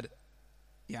had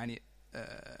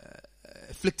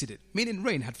afflicted it, meaning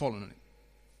rain had fallen on it.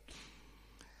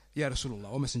 يا رسول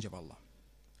الله, O Messenger of Allah.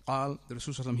 قال, the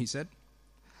Rasul sallallahu alaihi wasallam, he said,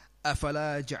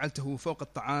 أفلا جعلته فوق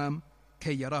الطعام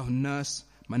كي يراه الناس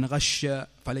من غش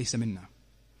فليس منا.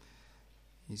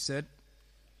 He said,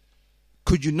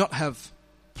 could you not have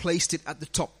placed it at the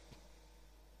top?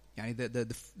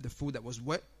 The food that was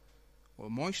wet or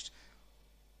moist,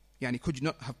 could you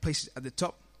not have placed it at the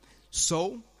top,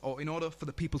 so, or in order for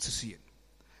the people to see it?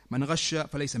 من غش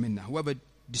فليس منا. Whoever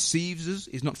deceives us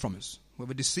is not from us.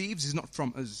 Whoever deceives is not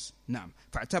from us. نعم.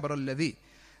 فاعتبر الذي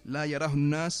لا يراه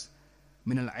الناس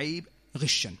من العيب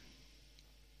غشا.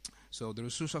 So the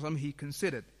Rasul sallallahu alaihi wasallam, he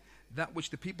considered that which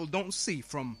the people don't see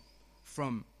from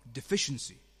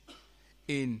deficiency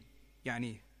in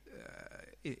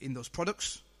those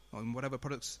products, or in whatever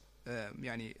products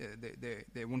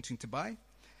they're wanting to buy.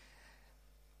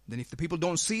 Then if the people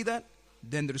don't see that,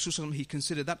 then the Rasul he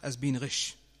considered that as being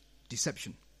ghish,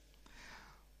 deception.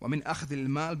 وَمِنْ أَخْذِ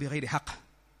الْمَالِ بِغَيْرِ حَقٍّ,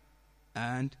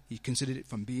 and he considered it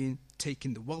from being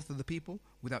taking the wealth of the people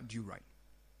without due right.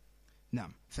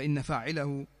 نعم فإن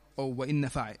فاعله أو وإن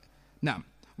فاعل نعم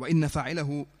وإن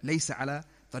فاعله ليس على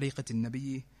طريقة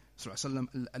النبي صلى الله عليه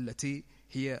وسلم التي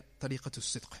هي طريقة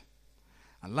الصدق.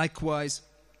 And likewise,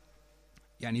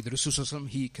 يعني the Rasul صلى الله عليه وسلم,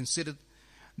 he considered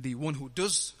the one who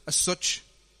does as such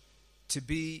to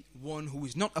be one who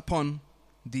is not upon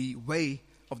the way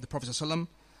of the Prophet صلى الله عليه وسلم,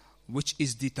 which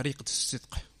is the طريقة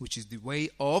الصدق, which is the way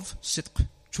of صدق,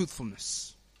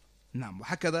 truthfulness. نعم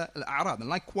وهكذا الأعراض, and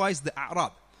likewise the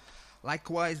أعراض,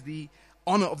 likewise the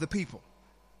honor of the people.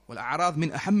 والأعراض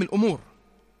من أهم الأمور.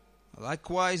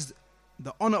 Likewise,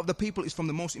 the honor of the people is from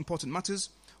the most important matters.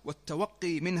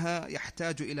 والتوقي منها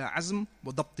يحتاج إلى عزم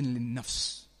وضبط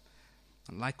للنفس.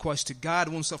 And likewise, to guard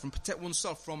oneself and protect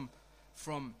oneself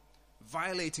from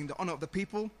violating the honor of the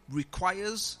people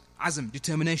requires azm,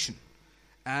 determination,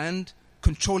 and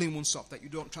controlling oneself that you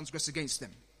don't transgress against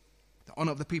them, the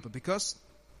honor of the people, because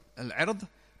العرض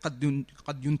قد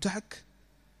ينتهك,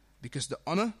 because the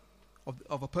honor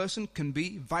of a person can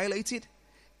be violated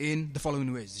in the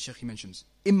following ways. The Shaykh mentions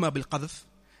إما بالقذف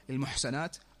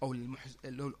للمحسنات أو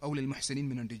للمحسنين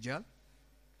من الرجال,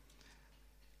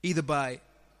 either by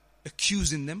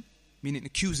accusing them, meaning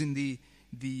accusing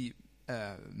the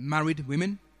married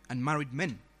women and married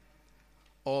men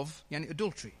of يعني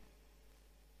adultery,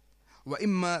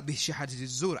 وإما بشهادة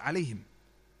الزور عليهم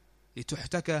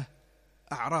لتحتك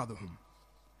أعراضهم,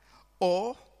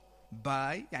 or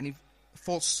by يعني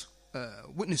false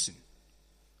witnessing,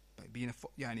 by being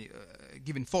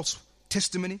giving false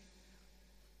testimony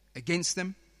against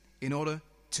them in order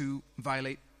to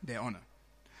violate their honor.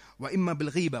 وإما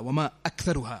بالغيبة وما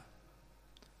أكثرها,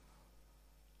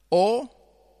 or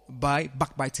by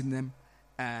backbiting them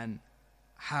and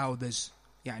how there's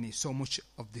so much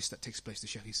of this that takes place. The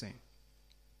Shaykh is saying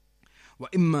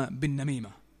وإما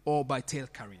بالنميمة, or by tale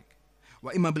carrying.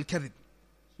 وإما بالكذب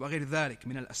وغير ذلك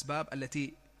من الأسباب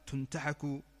التي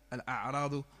تنتهك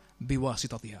الأعراض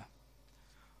بواسطتها,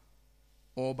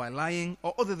 or by lying,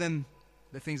 or other than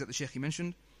the things that the Shaykh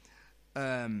mentioned,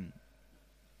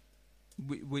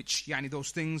 which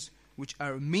those things which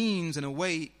are a means and a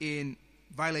way in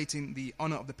violating the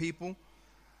honor of the people.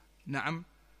 نعم,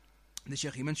 the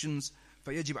Shaykh mentions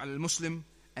فيجب على المسلم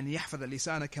أن يحفظ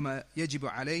لسانه كما يجب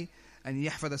عليه أن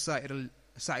يحفظ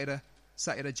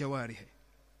سائر جوارحه.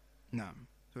 نعم,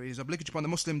 so it is obligatory upon the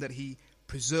Muslim that he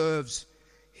preserves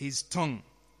his tongue,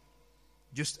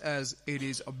 just as it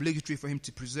is obligatory for him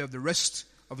to preserve the rest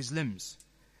of his limbs.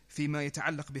 فيما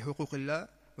يتعلق بحقوق الله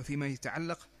وفيما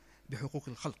يتعلق بحقوق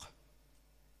الخلق,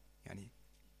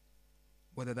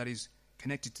 whether that is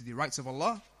connected to the rights of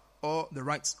Allah or the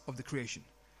rights of the creation.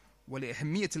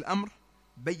 ولأهمية الأمر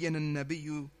بين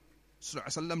النبي صلى الله عليه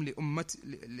وسلم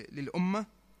للأمة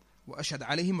وأشهد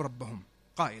عليهم ربهم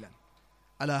قائلا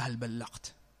ألا هل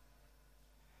بلغت.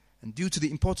 And due to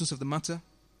the importance of the matter,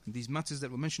 and these matters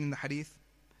that were mentioned in the hadith,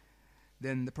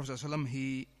 then the Prophet ﷺ,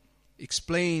 he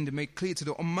explained and made clear to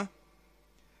the ummah,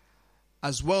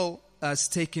 as well as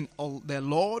taking their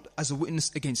Lord as a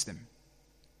witness against them.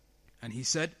 And he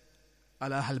said,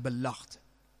 ألا هل بلغت.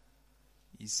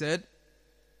 He said,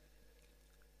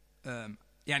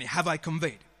 have I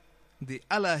conveyed? The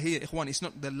Allah here, ikhwan, is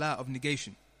not the la of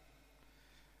negation.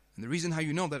 And the reason how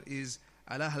you know that is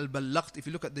ألا هل بلغت, if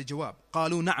you look at the jawab,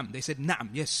 قالوا نعم, they said نعم,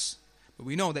 yes. But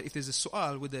we know that if there's a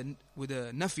su'al with a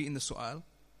nafi in the su'al,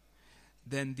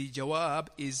 then the jawab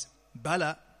is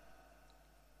bala.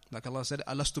 Like Allah said,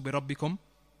 ألست بربكم,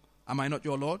 am I not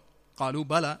your Lord? قالوا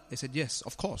بلا, they said yes,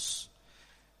 of course.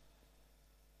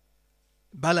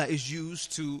 Bala is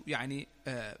used to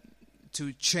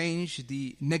change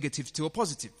the negative to a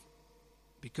positive,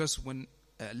 because when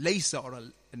laysa or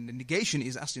a negation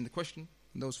is asked in the question,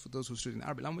 for those who study in the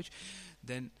Arabic language,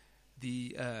 then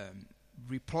the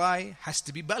reply has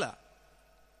to be bala.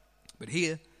 But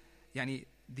here,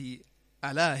 the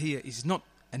ala here is not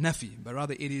a nafi, but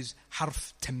rather it is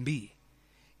harf tanbih.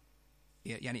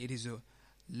 It is a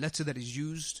letter that is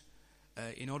used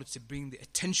in order to bring the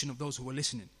attention of those who are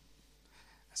listening.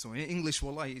 So in English,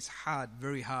 wallahi, it's hard,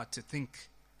 very hard to think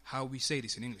how we say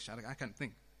this in English. I can't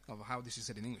think of how this is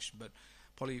said in English, but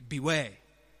probably beware,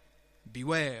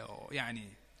 or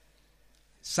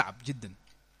صعب جدا.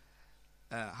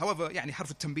 However,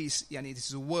 حرف التنبيه, this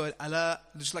is a word, ala,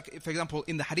 just like, for example,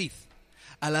 in the hadith,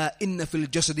 ala inna fil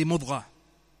jasadi mudgha,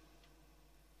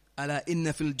 ala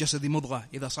inna fil jasadi mudgha,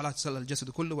 إذا صلت صلى الجسد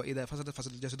كله وإذا فسدت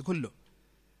فسد الجسد كله.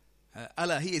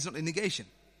 Allah here is not a negation.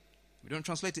 We don't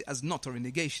translate it as not or a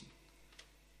negation.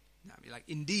 Like,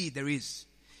 indeed there is.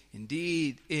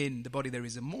 Indeed, in the body there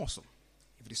is a morsel.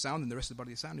 If it is sound, then the rest of the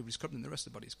body is sound. If it is corrupt, then the rest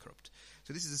of the body is corrupt.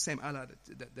 So this is the same Allah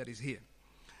that is here.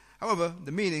 However,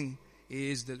 the meaning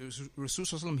is that Rasul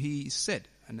Sallallahu Alaihi Wasallam, he said,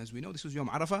 and as we know, this was Yawm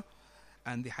Arafah,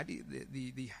 and the hadith that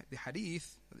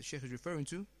the Shaykh is referring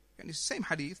to, and it's the same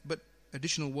hadith, but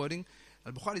additional wording.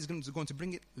 Al-Bukhari is going to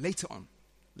bring it later on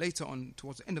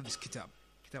towards the end of this kitab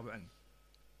al-ilm.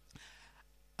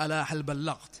 Ala hal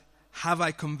ballaght, have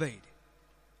I conveyed?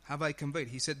 Have I conveyed?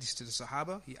 He said this to the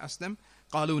Sahaba. He asked them,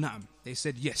 قالوا نعم. They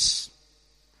said yes.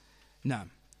 نعم.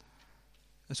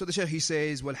 And so the Shaykh, he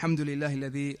says, والحمد لله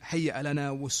الذي هيأ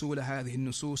لنا وصول هذه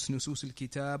النصوص نصوص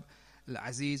الكتاب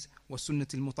العزيز والسنة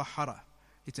المطهرة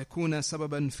لتكون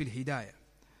سببا في الهداية.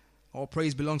 All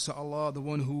praise belongs to Allah, the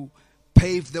one who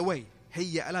paved the way.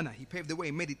 هيأ لنا. He paved the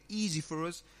way, made it easy for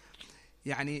us.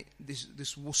 يعني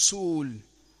this wusul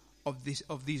of these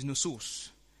nusus,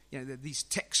 these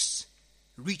texts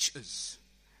reach us.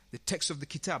 The text of the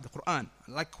kitab, the Quran.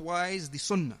 Likewise, the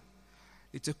sunnah.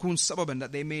 لتكون سببا,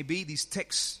 that they may be, these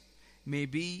texts may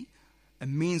be a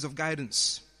means of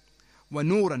guidance.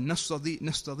 ونورا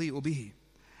نستضيء به,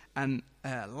 and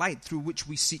light through which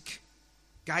we seek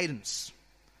guidance.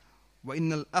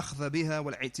 وإن الأخذ بها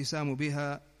والاعتصام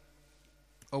بها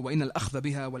وإن الأخذ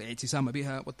بها والاعتصام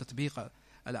بها والتطبيق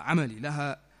العملي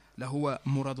لها لهو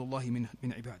مراد الله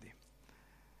من عباده.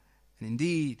 And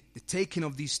indeed, the taking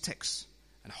of these texts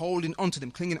and holding onto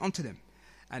them, clinging onto them,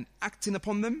 and acting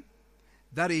upon them,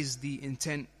 that is the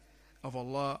intent of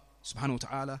Allah subhanahu wa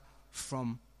ta'ala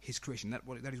from His creation.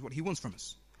 That is what He wants from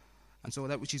us. And so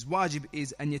that which is wajib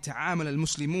is أن يتعامل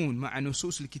المسلمون مع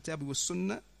نصوص الكتاب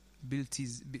والسنة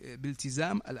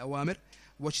بالتزام الأوامر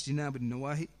واجتناب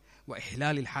النواهي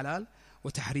وإحلال الحلال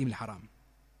وتحريم الحرام.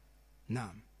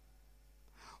 نعم.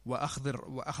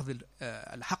 وأخذ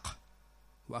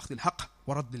الحق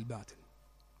ورد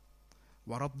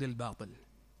الباطل.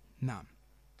 نعم.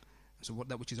 So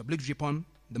that which is obligatory upon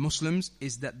the Muslims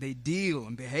is that they deal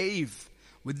and behave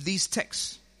with these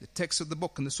texts, the texts of the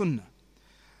book and the Sunnah,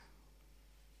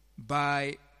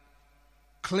 by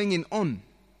clinging on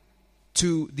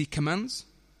to the commands,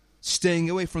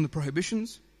 staying away from the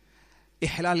prohibitions,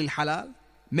 ihlal al-halal,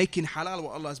 making halal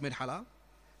what Allah has made halal,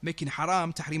 making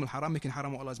haram, tahrim al-haram, making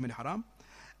haram what Allah has made haram,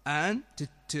 and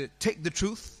to take the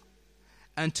truth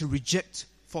and to reject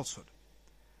falsehood.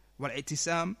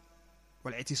 Wal-i'tisam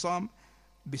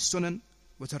bis-sunan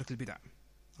wa tark al-bid'ah.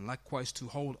 And likewise to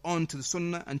hold on to the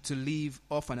sunnah and to leave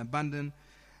off and abandon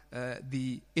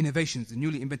the innovations, the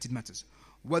newly invented matters.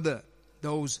 Whether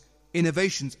those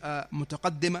innovations are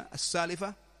متقدمة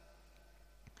السالفة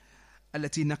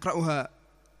التي نقرأها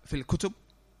في الكتب,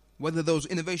 whether those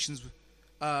innovations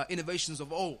are innovations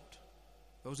of old,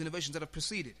 those innovations that have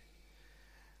preceded,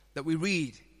 that we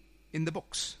read in the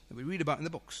books, that we read about in the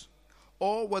books,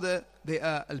 or whether they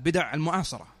are al-bid'ah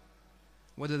al-mu'asara,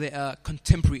 whether they are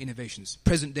contemporary innovations,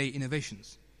 present day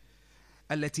innovations,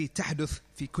 التي تحدث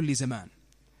في كل زمان,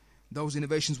 those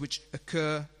innovations which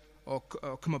occur or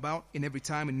come about in every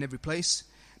time and in every place,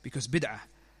 because bid'ah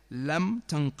lam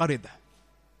tanqarid,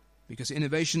 because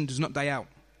innovation does not die out,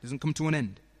 doesn't come to an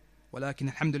end. ولكن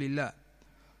الحمد لله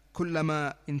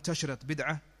كلما انتشرت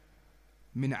بدعة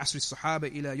من عصر الصحابة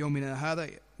إلى يومنا هذا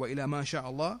وإلى ما شاء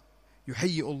الله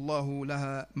يحيي الله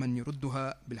لها من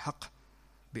يردها بالحق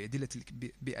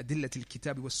بأدلة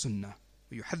الكتاب والسنة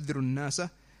ويحذر الناس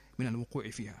من الوقوع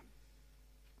فيها.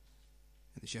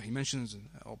 The Shaykh, he mentions,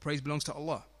 all praise belongs to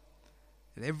Allah,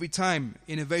 that every time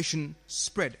innovation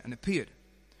spread and appeared,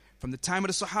 from the time of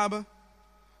the Sahaba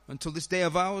until this day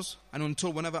of ours, and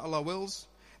until whenever Allah wills,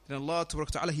 then Allah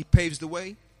Ta'ala, He paves the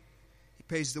way. He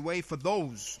paves the way for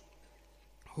those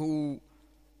who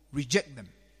reject them,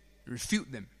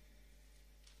 refute them.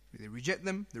 They reject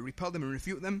them, they repel them and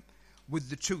refute them with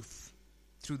the truth,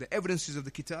 through the evidences of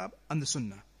the Kitab and the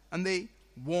Sunnah. And they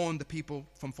warn the people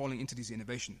from falling into these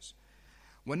innovations.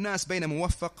 والناس بين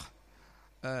موفق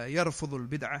يرفض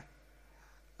البدعة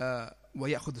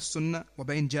ويأخذ السنة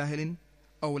وبين جاهل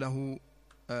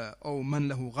أو من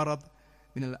له غرض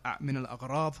من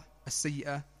الأغراض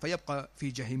السيئة فيبقى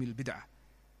في جحيم البدعة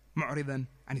معرضا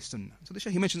عن السنة. So the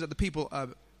Shaykh, he mentions that the people are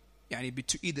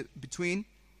either between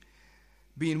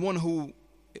being one who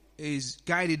is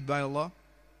guided by Allah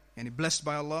and blessed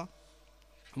by Allah,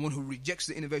 and one who rejects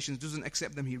the innovations, doesn't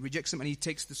accept them, he rejects them and he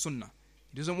takes the Sunnah.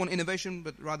 He doesn't want innovation,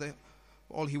 but rather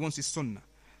all he wants is Sunnah.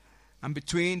 And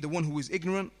between the one who is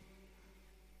ignorant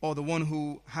or the one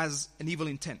who has an evil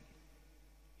intent.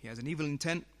 He has an evil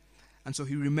intent, and so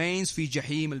he remains fi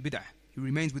jahim al-bid'ah. He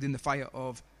remains within the fire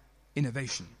of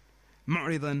innovation.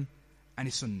 Mu'ridan ani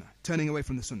sunnah, turning away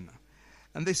from the Sunnah.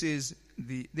 And this is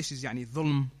يعني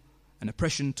dhulm and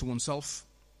oppression to oneself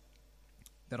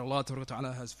that Allah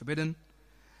Ta'ala has forbidden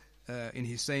in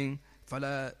His saying,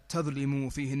 فَلَا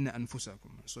تَظْلِمُوا فِيهِنَّ أَنفُسَكُمْ.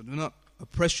 So do not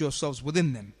oppress yourselves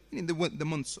within them. In the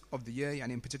months of the year,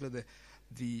 يعني in particular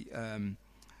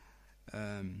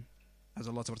as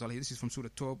Allah Ta'ala, this is from Surah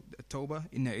At-Tawbah,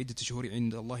 إِنَّ عِدَّةَ الشُّهُورِ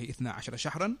عِنْدَ اللَّهِ 12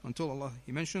 شهرا, until Allah,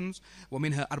 He mentions,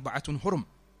 وَمِنْهَا أَرْبَعَةٌ حُرُمٌ,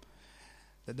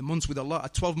 that the months with Allah are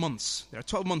 12 months. There are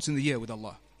 12 months in the year with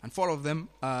Allah, and 4 of them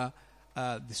are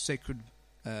the sacred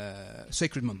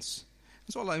months.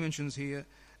 That's all Allah mentions here.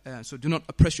 So do not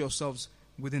oppress yourselves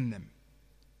within them.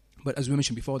 But as we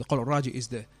mentioned before, the Qawl al-Raji is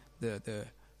the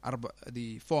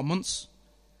 4 months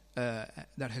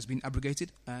that has been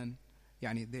abrogated, and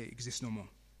يعني they exist no more.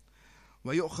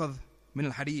 ويؤخذ من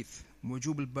الحديث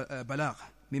وجوب البلاغ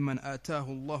ممن آتاه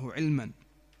الله علما.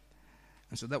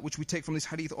 And so that which we take from this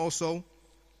hadith also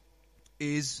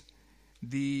is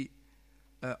the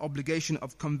obligation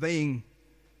of conveying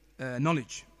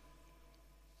knowledge.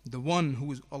 The one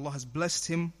who Allah has blessed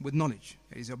him with knowledge,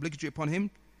 it is obligatory upon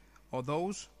him, or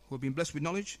those who have been blessed with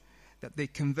knowledge, that they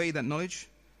convey that knowledge.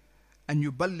 And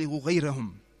يبلغ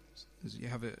غيرهم. You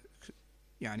have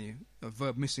a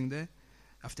verb missing there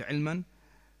after علما.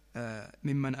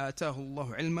 ممن آتاه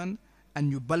الله علما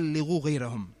أن يبلغ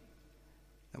غيرهم.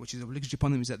 Which is obligatory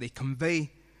upon them is that they convey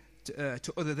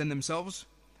to other than themselves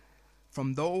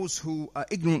from those who are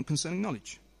ignorant concerning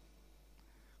knowledge.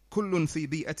 كل في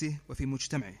بيئته وفي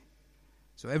مجتمعه.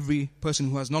 So every person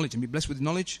who has knowledge and be blessed with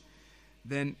knowledge,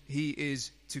 then he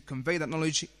is to convey that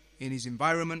knowledge in his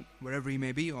environment, wherever he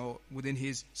may be, or within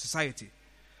his society.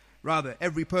 Rather,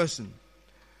 every person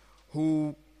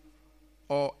or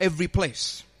every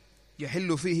place, يحل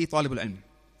فيه طالب العلم.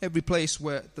 Every place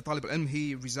where the طالب العلم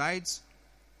he resides,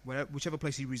 whichever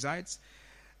place he resides,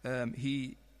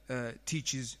 he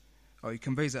teaches or he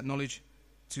conveys that knowledge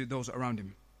to those around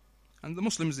him. And the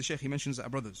Muslims, the Shaykh, he mentions, are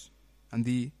brothers. And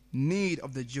the need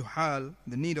of the juhal,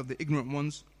 the need of the ignorant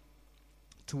ones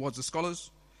towards the scholars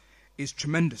is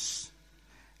tremendous,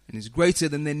 and is greater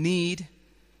than their need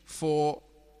for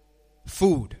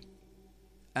food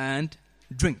and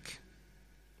drink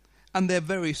and their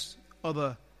various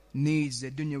other needs, their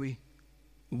dunyawi,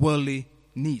 worldly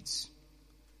needs.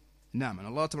 Naam, and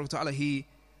Allah Ta'ala, He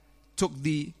took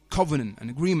the covenant and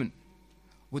agreement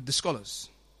with the scholars,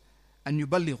 and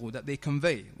يبلغوا, that they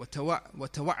convey,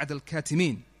 وتوعد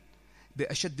الكاتمين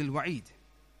بأشد الوعيد,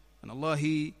 and Allah,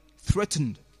 He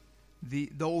threatened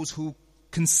those who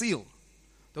conceal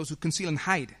and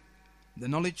hide the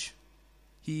knowledge.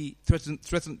 He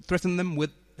threatened them with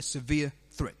a severe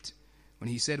threat when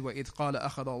He said, وَإِذْ قَالَ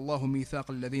أَخَذَ اللَّهُ مِيثَاقَ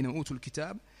الَّذِينَ أُوتُوا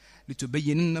الْكِتَابَ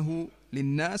لِتُبَيِّنُنَّهُ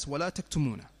لِلنَّاسِ وَلَا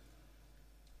تَكْتُمُونَهُ.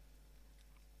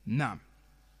 Naam.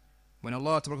 When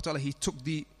Allah Ta'ala, He took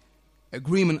the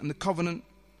agreement and the covenant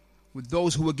with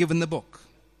those who were given the book,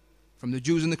 from the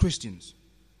Jews and the Christians.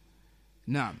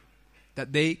 Naam.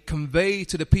 That they convey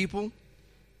to the people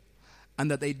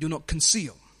and that they do not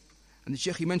conceal. And the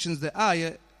Shaykh, he mentions the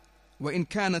ayah, وَإِن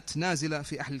كَانَتْ نَازِلَةً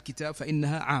فِي أَهْلِ الْكِتَابِ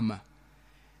فَإِنَّهَا عَامَةٌ.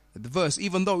 The verse,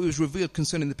 even though it was revealed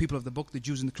concerning the people of the book, the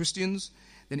Jews and the Christians,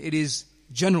 then it is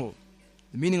general.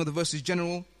 The meaning of the verse is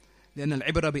general. لأن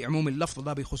العبرة بعموم اللفظ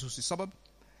لا بخصوص السبب.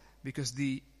 Because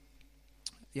the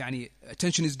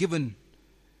attention is given,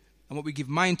 and what we give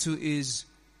mind to is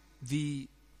the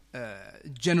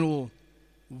general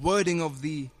wording of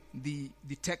the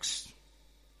text,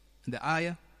 the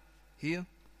ayah here,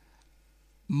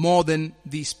 more than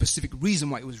the specific reason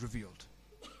why it was revealed.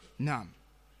 Naam.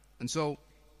 And so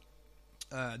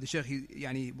the Shaykh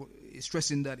is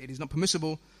stressing that it is not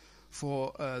permissible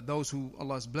for those who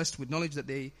Allah has blessed with knowledge that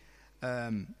they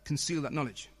conceal that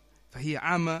knowledge. فَهِيَ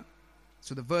عَامَةٌ.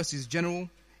 So the verse is general.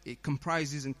 It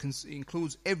comprises and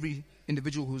includes every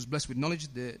individual who is blessed with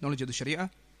knowledge, the knowledge of the Sharia.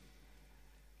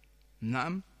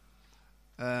 Naam.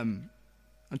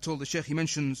 Until the Shaykh, he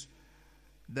mentions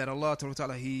that Allah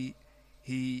Ta'ala,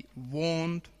 He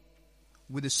warned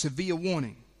with a severe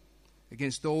warning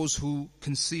against those who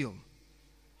conceal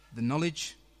the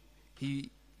knowledge. He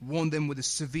warned them with a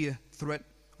severe threat.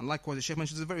 And likewise, the Shaykh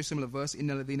mentions a very similar verse, إِنَّ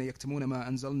الَّذِينَ يَكْتُمُونَ مَا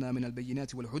أَنزَلْنَا مِنَ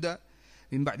الْبَيِّنَاتِ وَالْهُدَى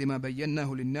مِنْ بَعْدِ مَا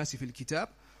بَيَّنَّاهُ لِلنَّاسِ فِي الْكِتَابِ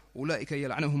أُولَئِكَ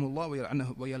يَلْعَنُهُمُ اللَّهُ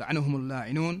وَيَلْعَنُهُمُ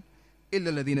اللَّاعِنُونَ إِلَّا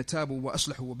الَّذِينَ تَابُوا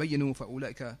وَأَصْلَحُوا وَبَيَّنُوا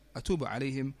فَأُولَئِكَ أَتُوبُ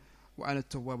عَلَيْهِمْ وَأَنَا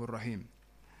التَّوَّابُ الرَّحِيمُ.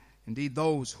 Indeed,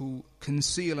 those who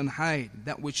conceal and hide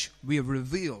that which we have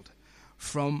revealed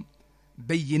from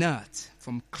bayinat,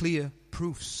 from clear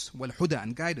proofs, wal-huda,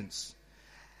 and guidance,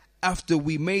 after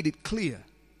we made it clear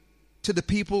to the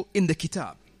people in the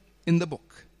kitab, in the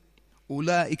book,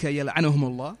 أُولَئِكَ يَلْعَنُهُمُ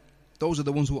اللَّهُ. Those are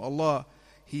the ones who Allah,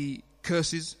 He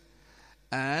curses,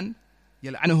 and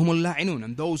يَلْعَنُهُمُ اللَّاعِنُونَ,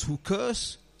 and those who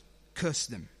curse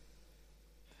them.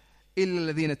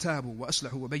 إِلَّا الَّذِينَ تَابُوا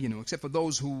وَأَصْلَحُوا وَبَيَّنُوا, except for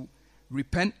those who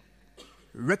repent,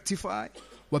 rectify,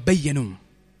 وَبَيَّنُوا,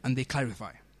 and they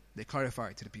clarify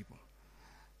to the people.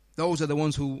 Those are the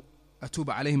ones who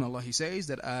atuba alayhim, Allah, He says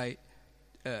that I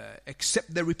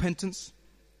accept their repentance,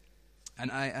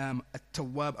 and I am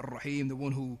at-tawwab ar-rahim, the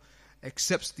one who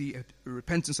accepts the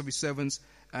repentance of His servants,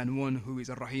 and one who is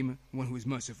ar-rahim, one who is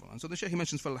merciful. And so the Shaykh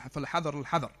mentions فَالْحَذَرُ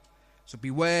الْحَذَرُ, so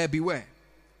beware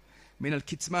min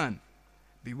al-kitman,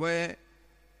 beware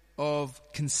of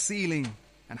concealing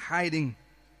and hiding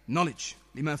knowledge,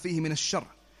 لما فيه من الشر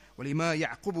ولما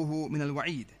يعقبه من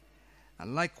الوعيد,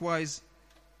 and likewise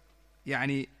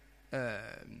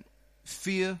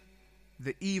fear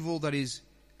the evil that is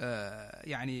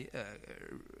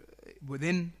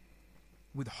within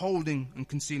withholding and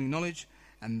concealing knowledge,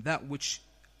 and that which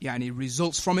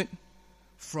results from it,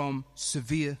 from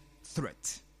severe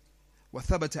threat.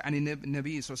 وثبت عن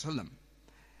النبي صلى الله عليه وسلم,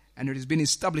 and it has been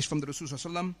established from the Rasul صلى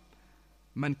الله عليه وسلم,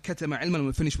 من كتم علما, and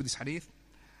we'll finish with this hadith,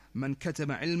 من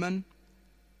كتم علما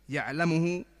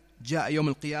يعلمه جاء يوم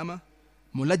القيامة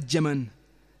ملجما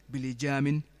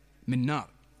بلجام من نار,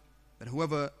 that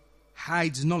whoever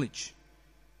hides knowledge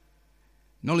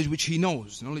which he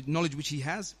knows, knowledge which he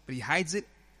has, but he hides it,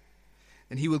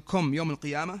 then he will come يوم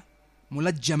القيامة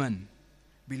ملجما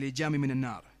بلجام من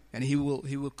النار, and he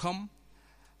will come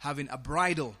having a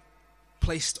bridle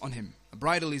placed on him. A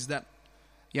bridle is that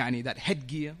that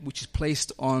headgear which is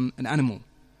placed on an animal,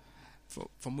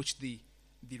 from which the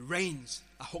reins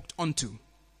are hooked onto.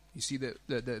 You see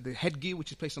the headgear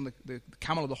which is placed on the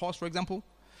camel or the horse, for example,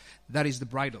 that is the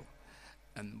bridle,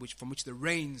 and from which the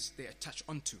reins they attach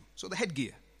onto. So the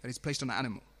headgear that is placed on an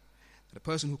animal. The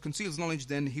person who conceals knowledge,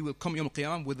 then he will come Yawm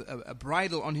al-Qiyamah with a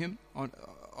bridle on him,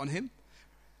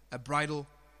 a bridle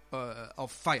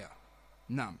of fire.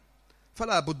 Naam.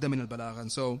 فَلَا بُدَّ مِنَ الْبَلَاغَ.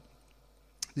 And so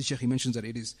this Shaykh, he mentions that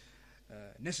it is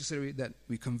necessary that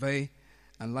we convey,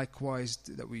 and likewise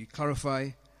that we clarify.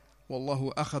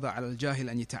 وَاللَّهُ أَخَذَ عَلَى الْجَاهِلِ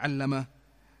أَنْ يَتَعَلَّمَ.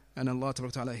 And Allah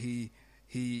Ta'ala, He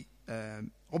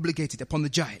obligated upon the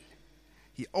jahil,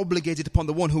 He obligated upon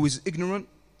the one who is ignorant,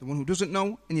 the one who doesn't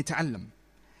know, أَنْ يَتَعَلَّمَ,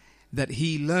 that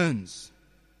he learns.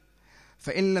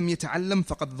 فَإِن لَمْ يَتَعَلَّمْ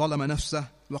فَقَدْ ظَلَمَ نَفْسَهُ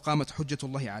وَقَامَتْ حُجَّةُ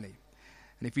اللَّهِ عَلَيْهِ.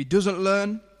 And if he doesn't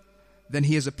learn, then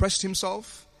he has oppressed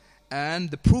himself, and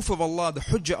the proof of Allah, the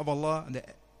hujjah of Allah, the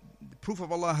proof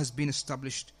of Allah has been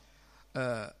established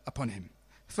upon him.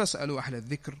 فَاسْأَلُوا أَهْلَ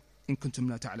الذِّكْرِ إِن كُنتُمْ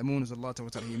لَا تَعْلَمُونَ, as Allah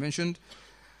Ta'ala He mentioned.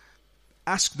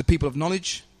 Ask the people of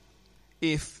knowledge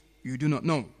if you do not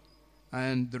know.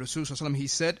 And the Rasul Sallallahu Alaihi Wasallam, he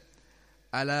said,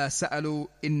 أَلَا سَأَلُوا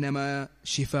إِنَّمَا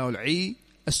شِفَاءُ الْعِي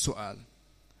السُّؤَالِ.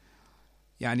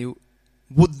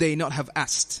 Would they not have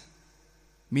asked?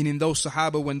 Meaning those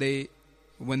Sahaba,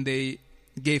 when they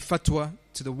gave fatwa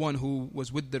to the one who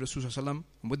was with the Rasul Sallallahu Alaihi Wasallam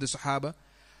and with the Sahaba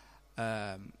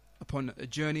upon a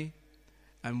journey,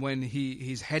 and when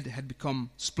his head had become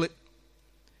split,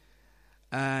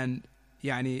 and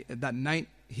that night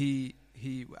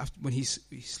when he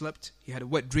slept, he had a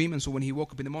wet dream, and so when he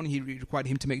woke up in the morning, he required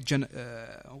him to make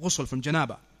ghusl from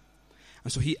janaba.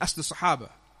 And so he asked the Sahaba,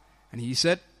 and he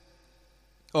said,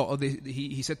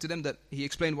 he said to them that he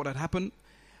explained what had happened,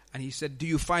 and he said, do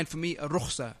you find for me a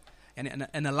rukhsa,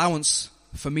 an allowance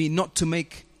for me not to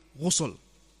make ghusl?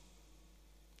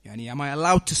 Am I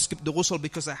allowed to skip the ghusl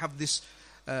because I have this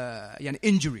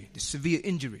injury, this severe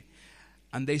injury?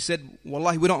 And they said,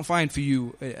 Wallahi, we don't find for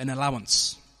you an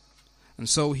allowance. And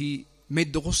so he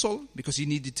made the ghusl because he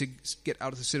needed to get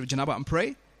out of the state of janaba and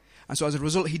pray. And so as a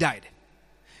result, he died.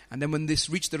 And then when this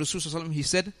reached the Rasul Sallallahu Alaihi Wasallam, he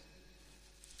said,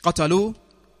 قَتَلَهُمُ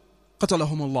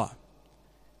اللَّهِ.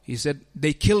 He said,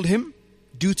 they killed him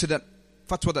due to that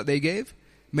fatwa that they gave.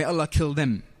 May Allah kill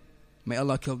them. May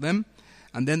Allah kill them.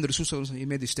 And then the Rasul Sallallahu Alaihi Wasallam, he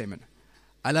made this statement.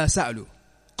 أَلَا سَأَلُوا.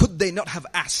 Could they not have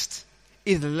asked?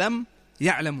 إِذْ لَمْ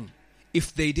يَعْلَمُوا.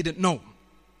 If they didn't know.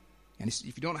 And if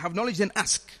you don't have knowledge, then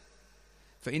ask.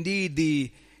 For indeed,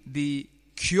 the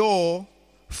cure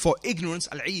for ignorance,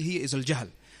 al-'i here is al-jahl.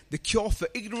 The cure for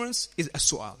ignorance is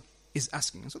as-su'al, is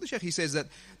asking. And so the Shaykh, he says that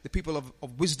the people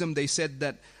of wisdom, they said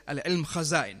that al-ilm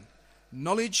khaza'in.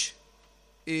 Knowledge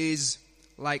is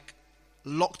like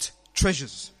locked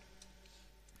treasures.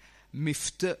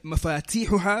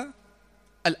 مفاتيحها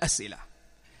al-as'ila.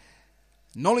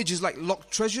 Knowledge is like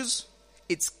locked treasures.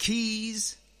 Its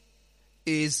keys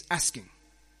is asking.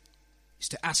 Is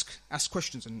to ask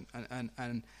questions and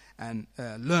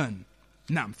learn.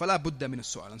 نعم فلا بد من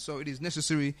السؤال. And so it is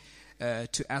necessary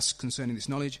to ask concerning this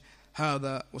knowledge.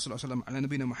 هذا وصلى الله وسلم على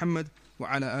نبينا محمد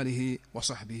وعلى آله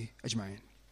وصحبه أجمعين.